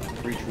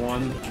for each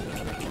one.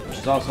 Which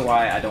is also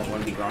why I don't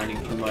want to be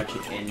grinding too much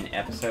in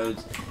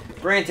episodes.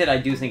 Granted, I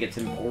do think it's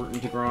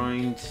important to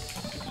grind.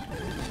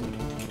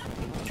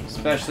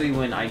 Especially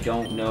when I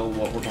don't know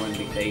what we're going to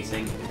be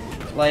facing.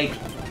 Like,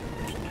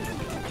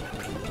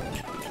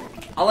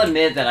 I'll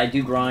admit that I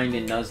do grind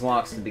in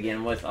Nuzlocke to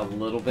begin with a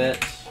little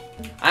bit.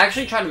 I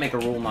actually try to make a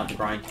rule not to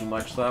grind too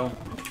much, though.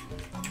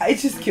 It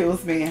just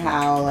kills me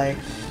how, like...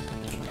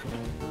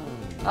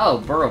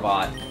 Oh,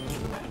 Burrowbot.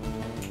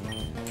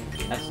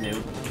 That's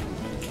new.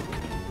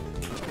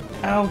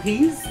 Oh,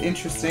 he's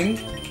interesting.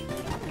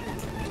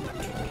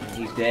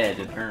 He's dead,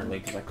 apparently,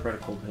 because I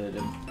critical hit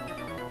him.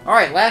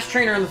 Alright, last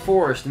trainer in the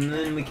forest, and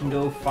then we can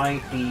go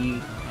fight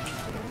the...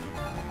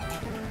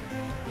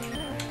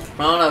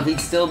 I don't know if he'd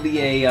still be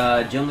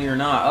a gym leader or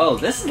not. Oh,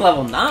 this is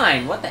level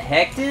 9! What the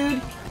heck,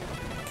 dude?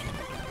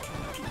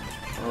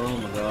 Oh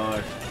my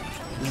gosh.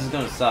 This is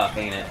gonna suck,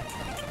 ain't it?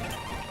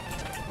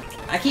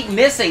 I keep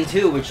missing,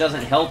 too, which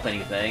doesn't help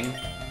anything.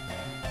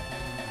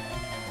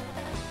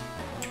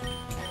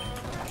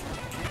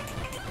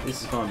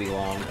 This is gonna be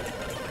long.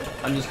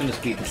 I'm just gonna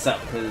speed this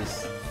up,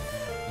 because...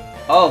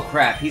 Oh,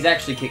 crap. He's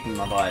actually kicking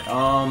my butt.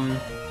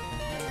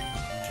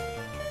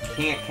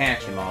 Can't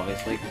catch him,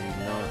 obviously, because he's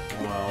not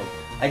wild.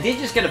 I did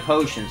just get a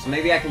potion, so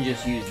maybe I can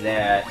just use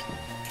that.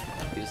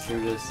 Just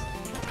through this.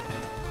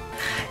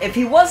 If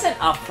he wasn't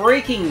a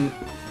freaking...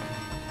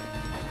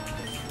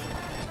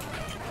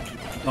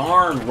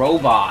 darn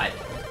robot.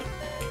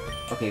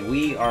 Okay,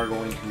 we are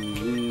going to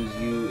lose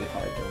you if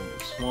I go in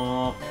the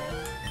swamp.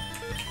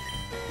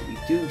 We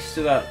do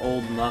still got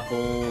old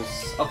Knuckles.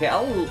 Okay,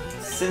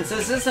 since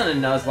this isn't a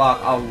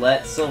Nuzlocke, I'll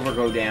let Silver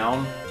go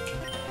down.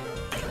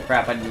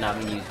 Crap, I did not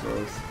mean to use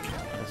growth.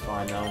 That's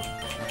fine, though.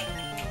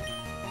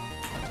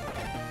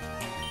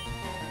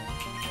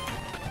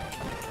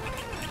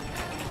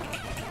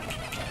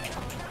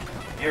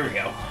 Here we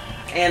go.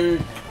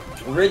 And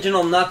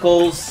original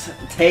Knuckles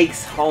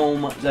takes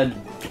home the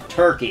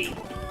turkey.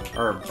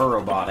 Or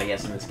Burrowbot, I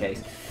guess, in this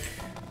case.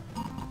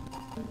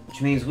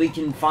 Which means we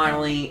can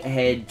finally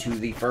head to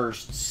the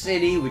first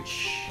city,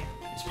 which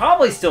is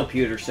probably still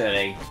Pewter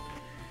City.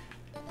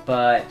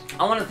 But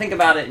I want to think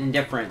about it in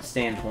different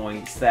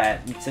standpoints,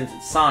 that since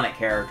it's Sonic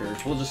characters,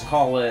 we'll just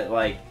call it,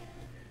 like...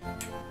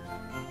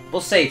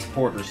 We'll say it's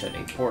Porter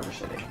City. Porter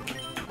City.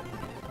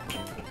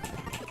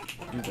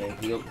 Okay,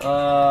 heal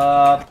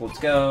up. Let's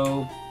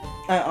go.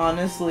 I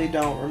honestly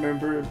don't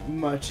remember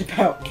much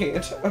about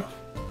Kanto.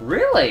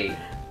 Really?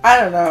 I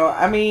don't know.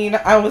 I mean,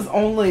 I was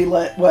only,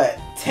 what,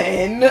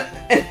 10?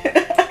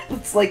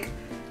 It's like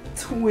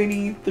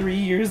 23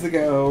 years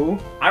ago.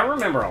 I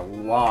remember a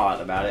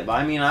lot about it, but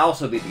I mean, I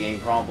also beat the game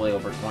probably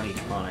over 20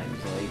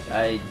 times.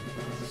 Like,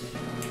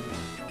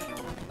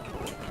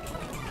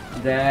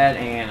 that,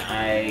 and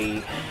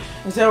I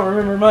don't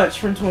remember much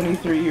from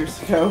 23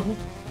 years ago.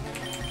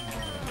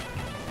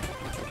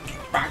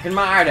 Back in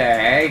my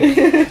day.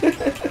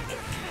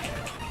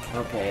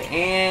 Okay,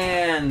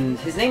 and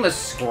his name was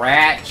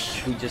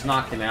Scratch. We just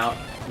knocked him out.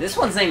 This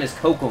one's name is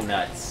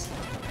Coconuts.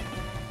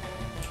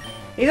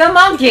 He's a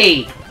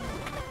monkey!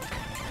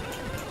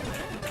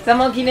 It's a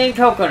monkey named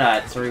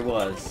Coconuts, or he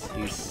was.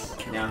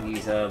 Now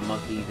he's a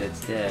monkey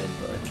that's dead,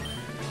 but...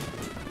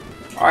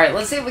 Alright,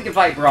 let's see if we can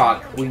fight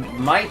Brock. We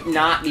might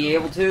not be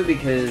able to,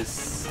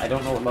 because I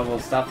don't know what level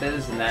of stuff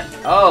is, and that...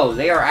 Oh,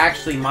 they are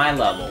actually my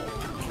level.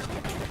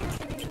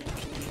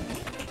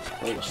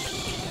 Which,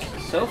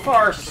 so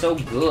far, so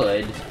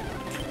good.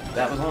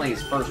 That was only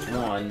his first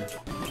one.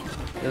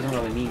 Doesn't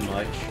really mean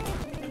much.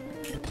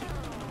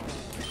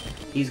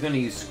 He's gonna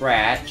use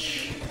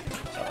Scratch.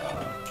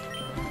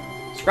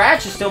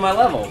 Scratch is still my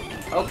level.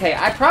 Okay,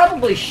 I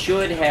probably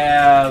should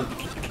have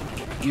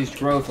used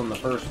Growth on the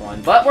first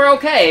one. But we're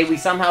okay. We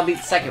somehow beat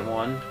the second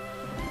one.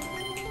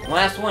 The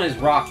last one is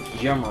Rock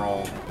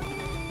Gemroll.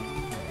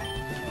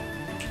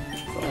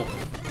 Oh.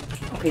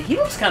 Okay, he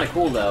looks kind of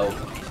cool, though.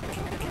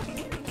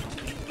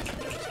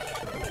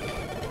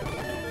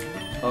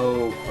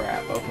 Oh,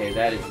 crap. Okay,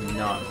 that is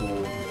not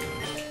cool.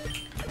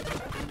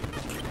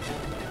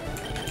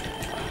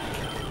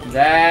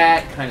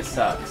 That kind of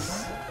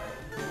sucks.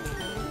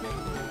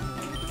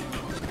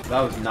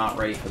 because I was not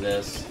ready for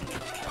this.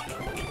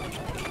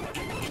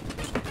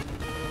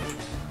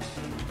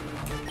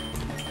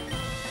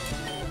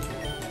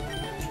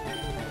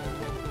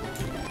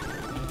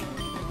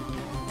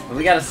 And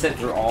we gotta sit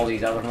through all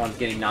these other ones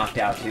getting knocked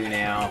out too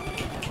now.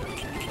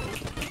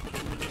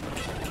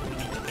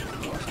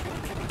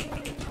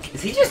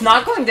 Is he just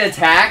not going to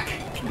attack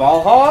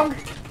Ball Hog?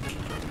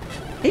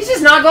 He's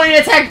just not going to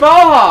attack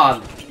Ball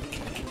Hog!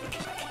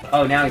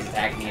 Oh, now he's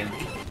attacking him.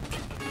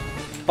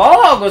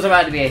 Ball Hog was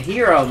about to be a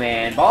hero,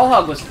 man. Ball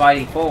Hog was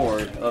fighting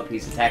forward. Oh,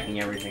 he's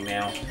attacking everything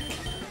now.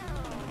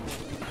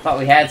 Thought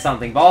we had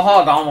something. Ball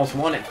Hog almost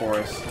won it for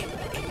us.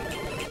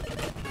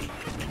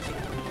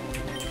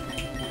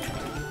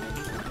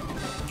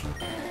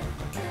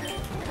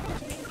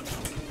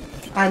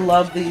 I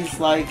love these,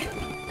 like,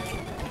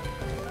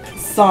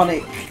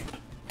 Sonic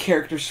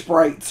character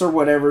sprites, or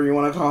whatever you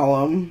want to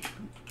call them.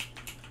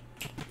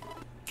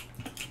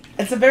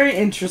 It's a very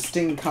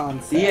interesting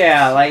concept.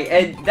 Yeah, like,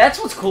 and that's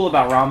what's cool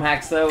about ROM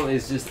hacks, though,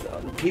 is just,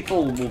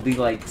 people will be,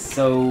 like,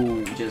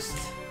 so, just,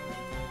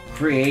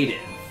 creative.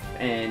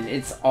 And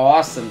it's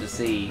awesome to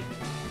see.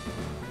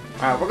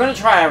 Alright, we're gonna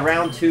try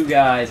round 2,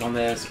 guys, on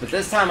this, but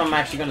this time I'm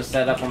actually gonna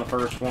set up on the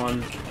first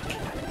one.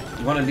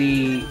 I'm gonna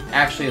be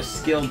actually a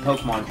skilled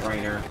Pokemon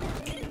trainer.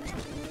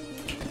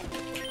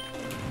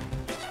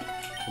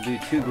 We'll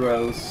do 2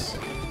 growths.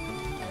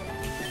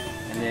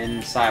 And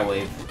then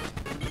Psywave.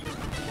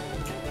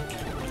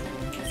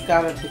 It's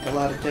gotta take a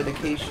lot of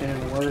dedication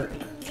and work.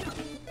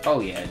 Oh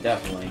yeah,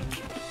 definitely.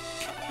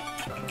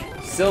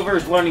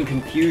 Silver's learning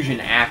Confusion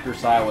after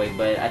Psywave,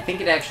 but I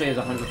think it actually has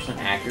 100%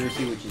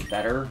 accuracy, which is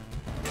better.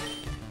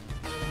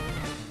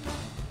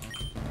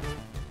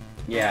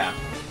 Yeah.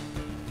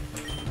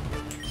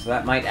 So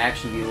that might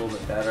actually be a little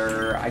bit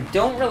better. I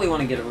don't really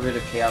want to get rid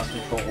of Chaos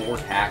Control or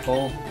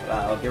Tackle.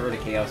 I'll get rid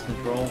of Chaos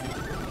Control.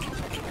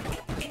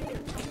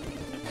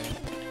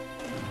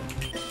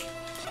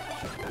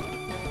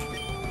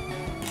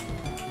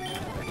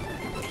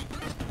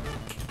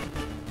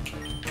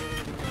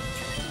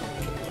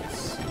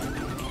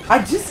 I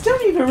just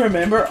don't even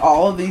remember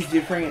all of these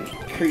different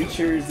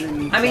creatures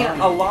and. I mean,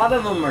 a lot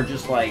of them are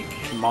just like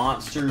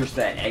monsters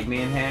that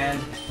Eggman had.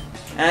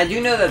 And I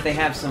do know that they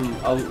have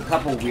a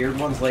couple weird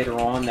ones later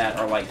on that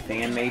are like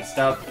fan-made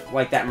stuff.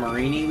 Like that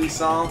Marini we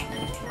saw.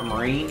 Or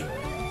Marine.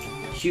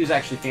 She was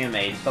actually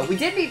fan-made. But we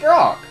did beat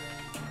Brock.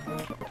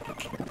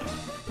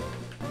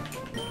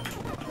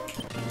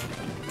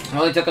 It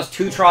only took us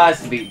 2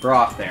 tries to beat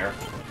Brock there.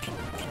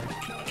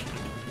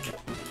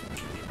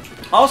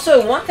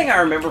 Also, one thing I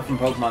remember from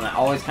Pokemon that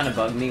always kind of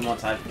bugged me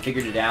once I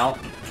figured it out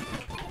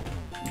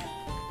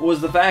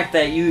was the fact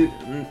that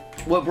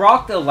what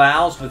Brock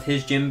allows with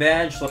his gym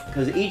badge,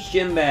 because each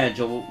gym badge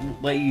will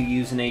let you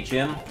use an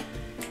HM,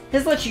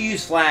 his lets you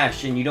use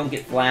Flash, and you don't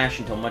get Flash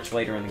until much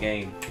later in the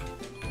game.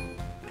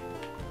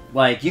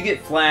 Like, you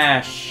get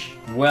Flash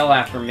well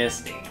after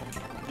Misty.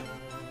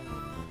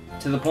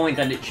 To the point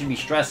that it should be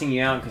stressing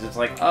you out, because it's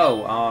like,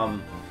 oh,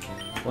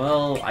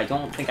 well, I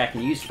don't think I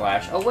can use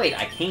Flash. Oh, wait,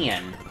 I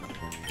can.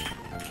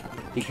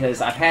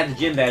 Because I've had the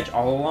gym badge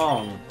all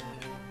along.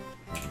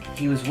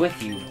 He was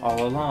with you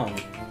all along.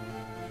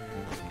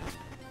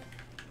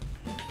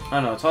 I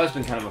don't know, it's always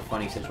been kind of a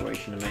funny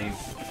situation to me.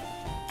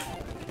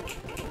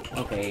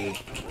 Okay.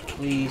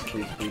 Please,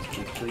 please, please,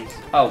 please, please.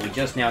 Oh, we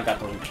just now got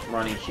the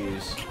running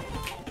shoes.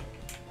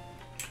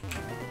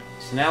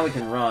 So now we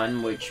can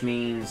run, which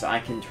means I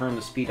can turn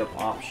the speed up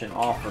option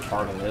off for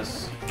part of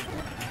this.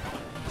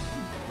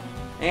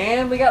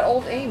 And we got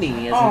old Amy as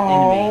an enemy.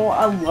 Oh,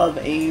 I love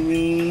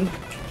Amy.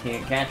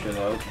 Can't catch her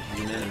though, because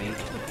she's an enemy.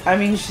 I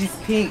mean, she's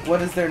pink.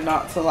 What is there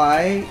not to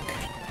like?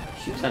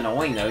 She was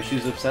annoying though. She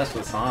was obsessed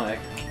with Sonic.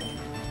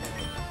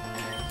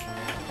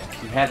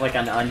 She had like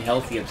an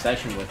unhealthy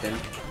obsession with him.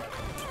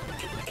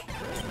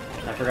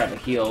 I forgot to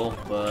heal,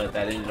 but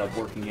that ended up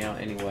working out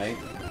anyway.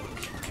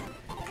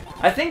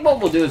 I think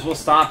what we'll do is we'll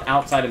stop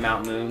outside of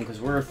Mount Moon,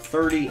 because we're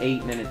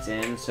 38 minutes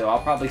in, so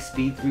I'll probably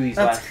speed through these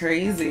That's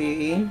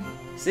crazy.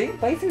 See?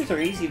 Playthroughs are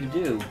easy to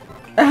do.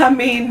 I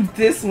mean,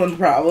 this one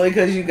probably,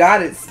 because you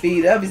got it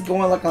speed up. He's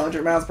going like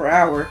 100 miles per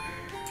hour.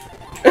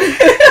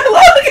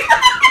 Look!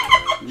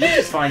 You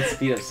just find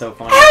speed up so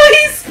funny. How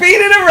he's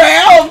speeding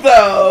around,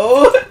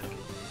 though!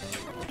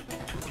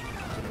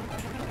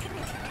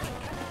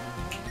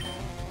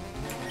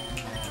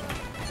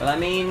 But I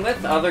mean,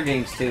 with other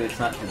games too, it's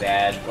not too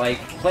bad. Like,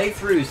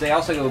 playthroughs, they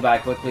also go by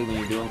quickly when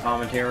you're doing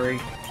commentary.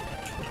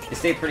 They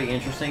stay pretty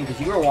interesting, because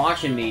you were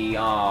watching me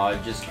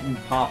just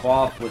pop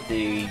off with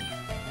the...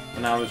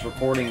 When I was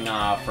recording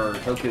for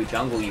Tokyo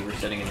Jungle, you were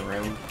sitting in the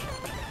room.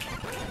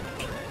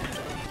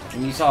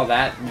 And you saw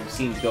that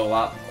seemed to go a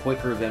lot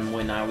quicker than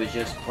when I was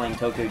just playing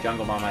Tokyo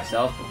Jungle by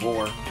myself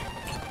before.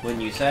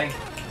 Wouldn't you say?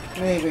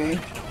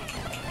 Maybe.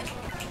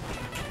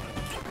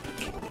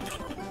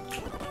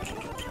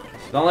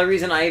 The only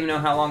reason I even know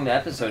how long the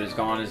episode is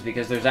gone is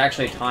because there's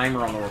actually a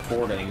timer on the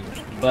recording.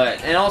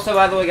 And also,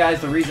 by the way,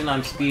 guys, the reason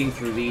I'm speeding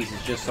through these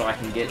is just so I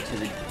can get to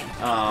the,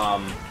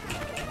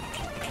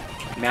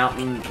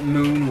 Mountain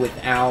Moon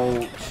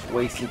without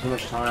wasting too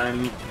much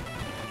time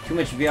too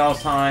much of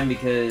y'all's time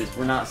because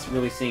we're not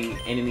really seeing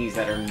enemies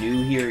that are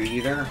new here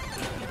either.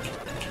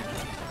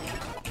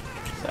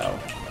 So,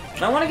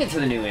 I want to get to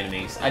the new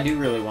enemies. I do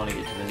really want to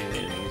get to the new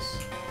enemies.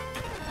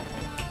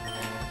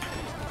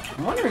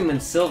 I'm wondering when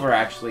Silver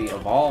actually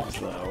evolves,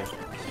 though.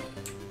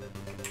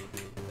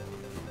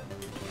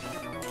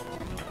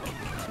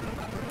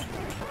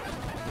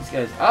 These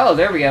guys... Oh,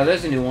 there we go.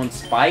 There's a new one.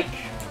 Spike.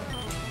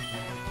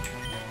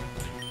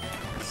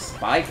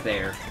 Spike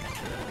there.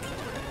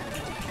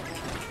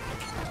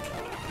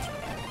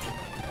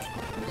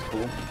 That's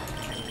cool.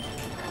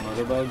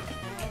 Motorbug?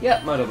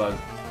 Yep, Motobug.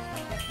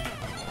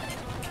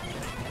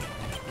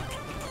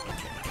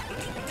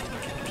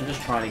 I'm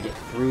just trying to get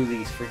through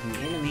these freaking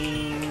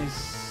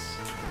enemies.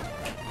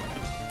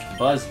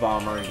 Buzz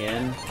Bomber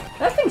again.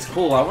 That thing's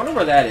cool. I wonder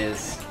where that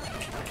is.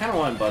 I kind of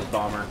want Buzz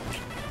Bomber.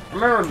 I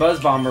remember Buzz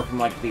Bomber from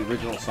like the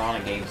original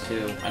Sonic games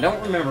too. I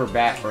don't remember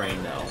Bat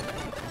Brain though.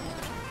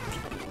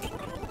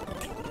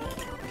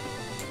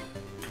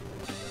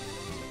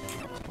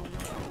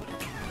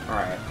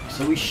 Alright,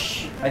 so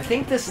I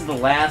think this is the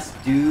last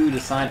dude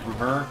aside from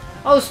her.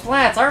 Oh,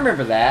 Splats! I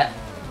remember that.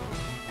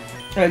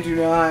 I do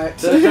not.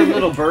 Those are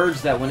little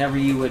birds that whenever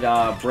you would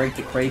break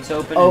the crates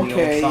open in the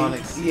old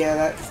Sonics. Yeah,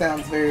 that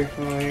sounds very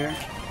familiar.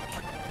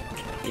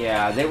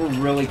 Yeah, they were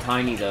really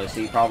tiny though,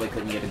 so you probably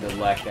couldn't get a good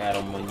look at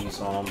them when you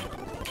saw them.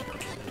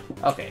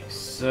 Okay,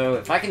 so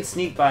if I can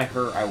sneak by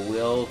her, I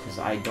will, because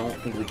I don't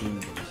think we can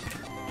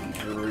beat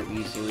her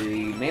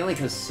easily. Mainly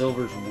because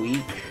Silver's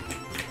weak.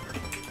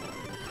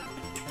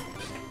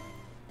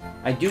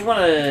 I do want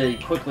to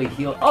quickly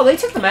heal. Oh, they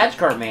took the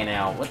Magikarp man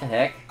out. What the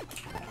heck?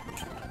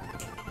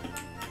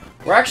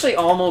 We're actually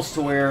almost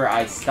to where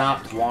I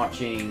stopped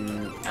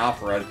watching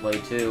Alfred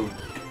play, too.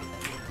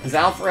 Because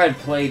Alfred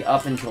played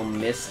up until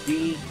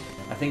Misty.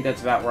 I think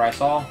that's about where I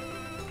saw.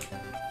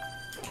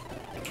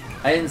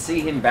 I didn't see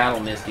him battle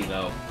Misty,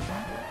 though.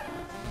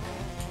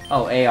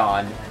 Oh,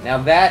 Aeon. Now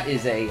that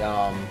is a,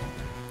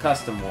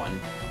 custom one.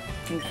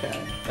 Okay.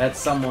 That's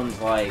someone's,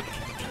 like...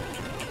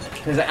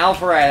 Because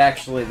Alfred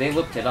actually, they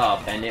looked it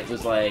up, and it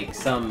was like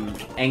some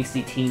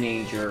angsty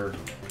teenager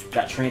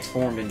got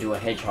transformed into a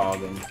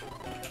hedgehog and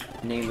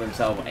named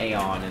themselves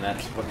Aeon, and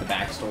that's what the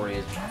backstory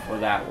is for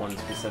that one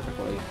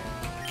specifically.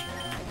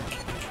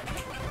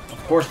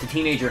 Of course, the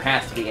teenager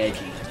has to be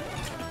edgy.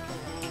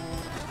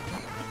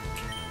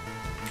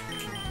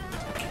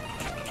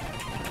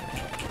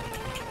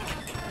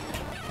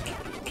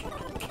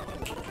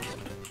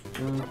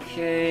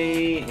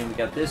 Okay, and we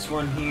got this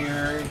one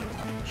here.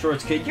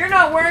 Shorts Kid, you're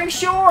not wearing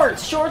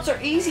shorts! Shorts are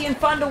easy and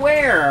fun to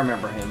wear! I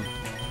remember him.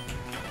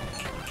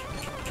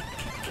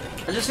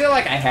 I just feel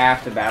like I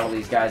have to battle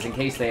these guys in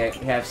case they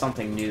have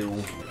something new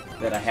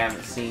that I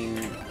haven't seen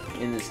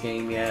in this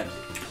game yet.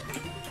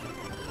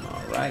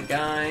 Alright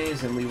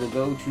guys, and we will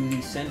go to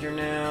the center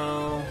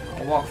now.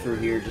 I'll walk through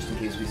here just in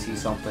case we see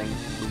something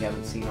we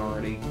haven't seen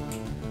already.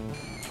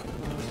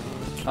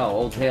 Oh,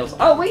 old Tails.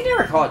 Oh, we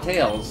never caught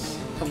Tails.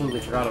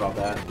 Completely forgot about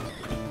that.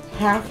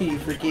 How can you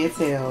forget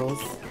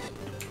Tails?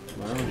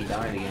 Well, he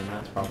died again,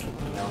 that's probably...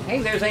 No.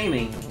 Hey, there's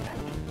Amy!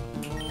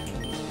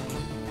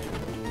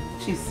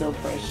 She's so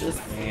precious.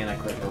 And I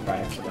clicked her by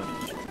accident.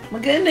 My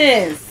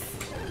goodness!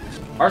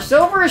 Our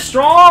Silver is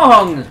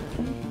strong!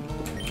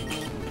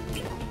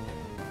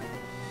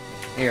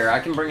 Here,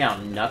 I can bring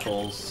out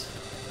Knuckles.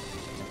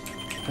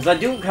 Because I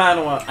do kind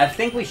of want... I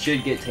think we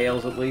should get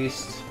Tails at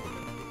least.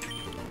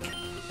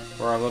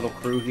 For our little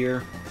crew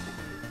here.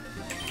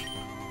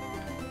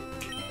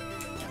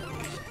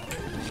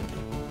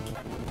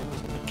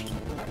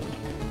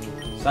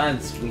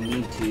 Besides, we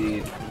need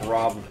to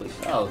probably...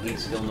 Oh, he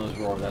still knows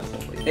Roar. That's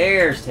lovely.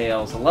 There's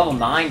Tails. A level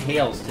 9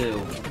 Tails, too.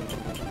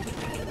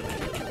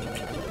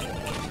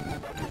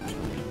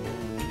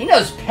 He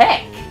knows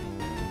Peck!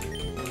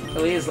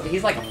 So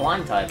he's like a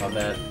flying type, I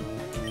bet.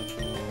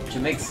 Which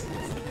it makes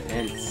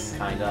sense,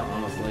 kinda,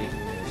 honestly.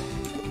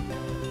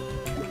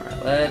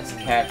 Alright, let's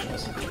catch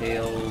us some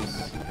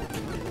Tails.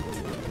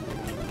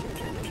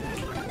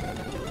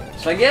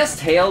 So I guess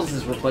Tails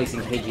is replacing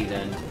Pidgey,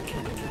 then.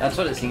 That's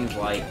what it seems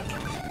like.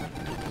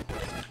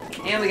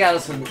 And we got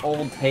us some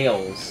old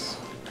Tails.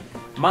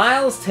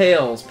 Miles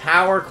Tails,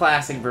 Power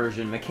Classic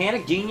version,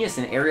 Mechanic Genius,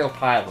 and Aerial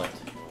Pilot.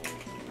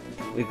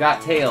 We've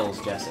got Tails,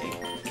 Jesse.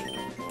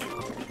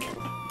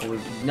 Well,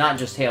 not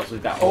just Tails,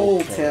 we've got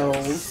old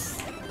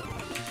Tails.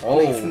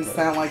 Old. Makes him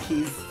sound like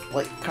he's,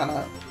 like,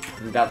 kinda...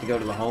 We're about to go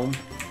to the home.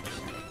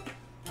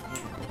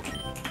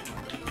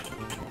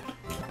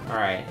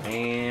 Alright,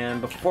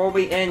 and before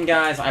we end,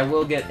 guys, I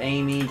will get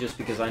Amy, just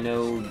because I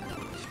know...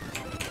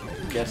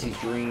 Jesse's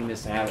dream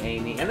is to have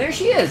Amy. And there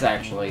she is,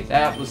 actually.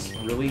 That was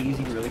really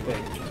easy, really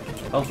quick.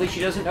 Hopefully she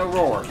doesn't know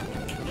Roar.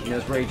 She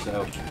knows Rage,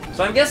 though.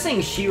 So I'm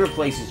guessing she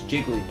replaces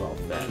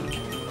Jigglypuff, then.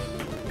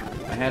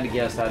 I had to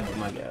guess, that'd be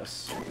my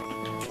guess.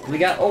 We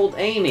got old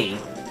Amy.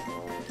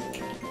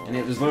 And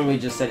it was literally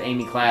just said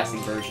Amy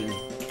Classic version.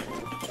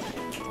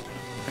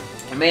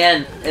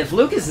 Man, if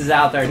Lucas is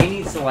out there, he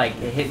needs to, like,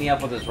 hit me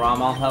up with his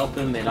ROM. I'll help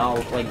him, and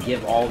I'll, like,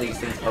 give all these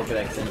things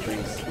Pokedex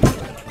entries.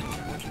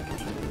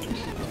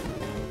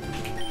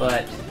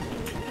 But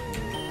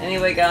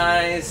anyway,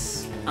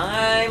 guys,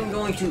 I'm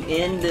going to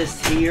end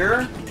this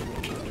here.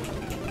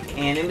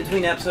 And in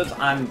between episodes,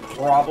 I'm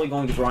probably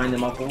going to grind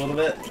them up a little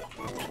bit,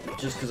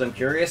 just because I'm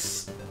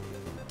curious.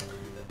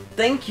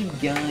 Thank you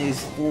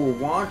guys for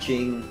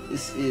watching.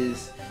 This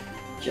is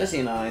Jesse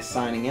and I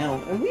signing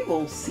out, and we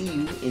will see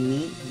you in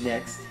the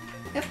next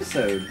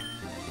episode.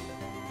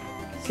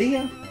 See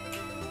ya.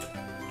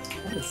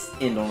 Let's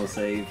end on a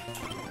save.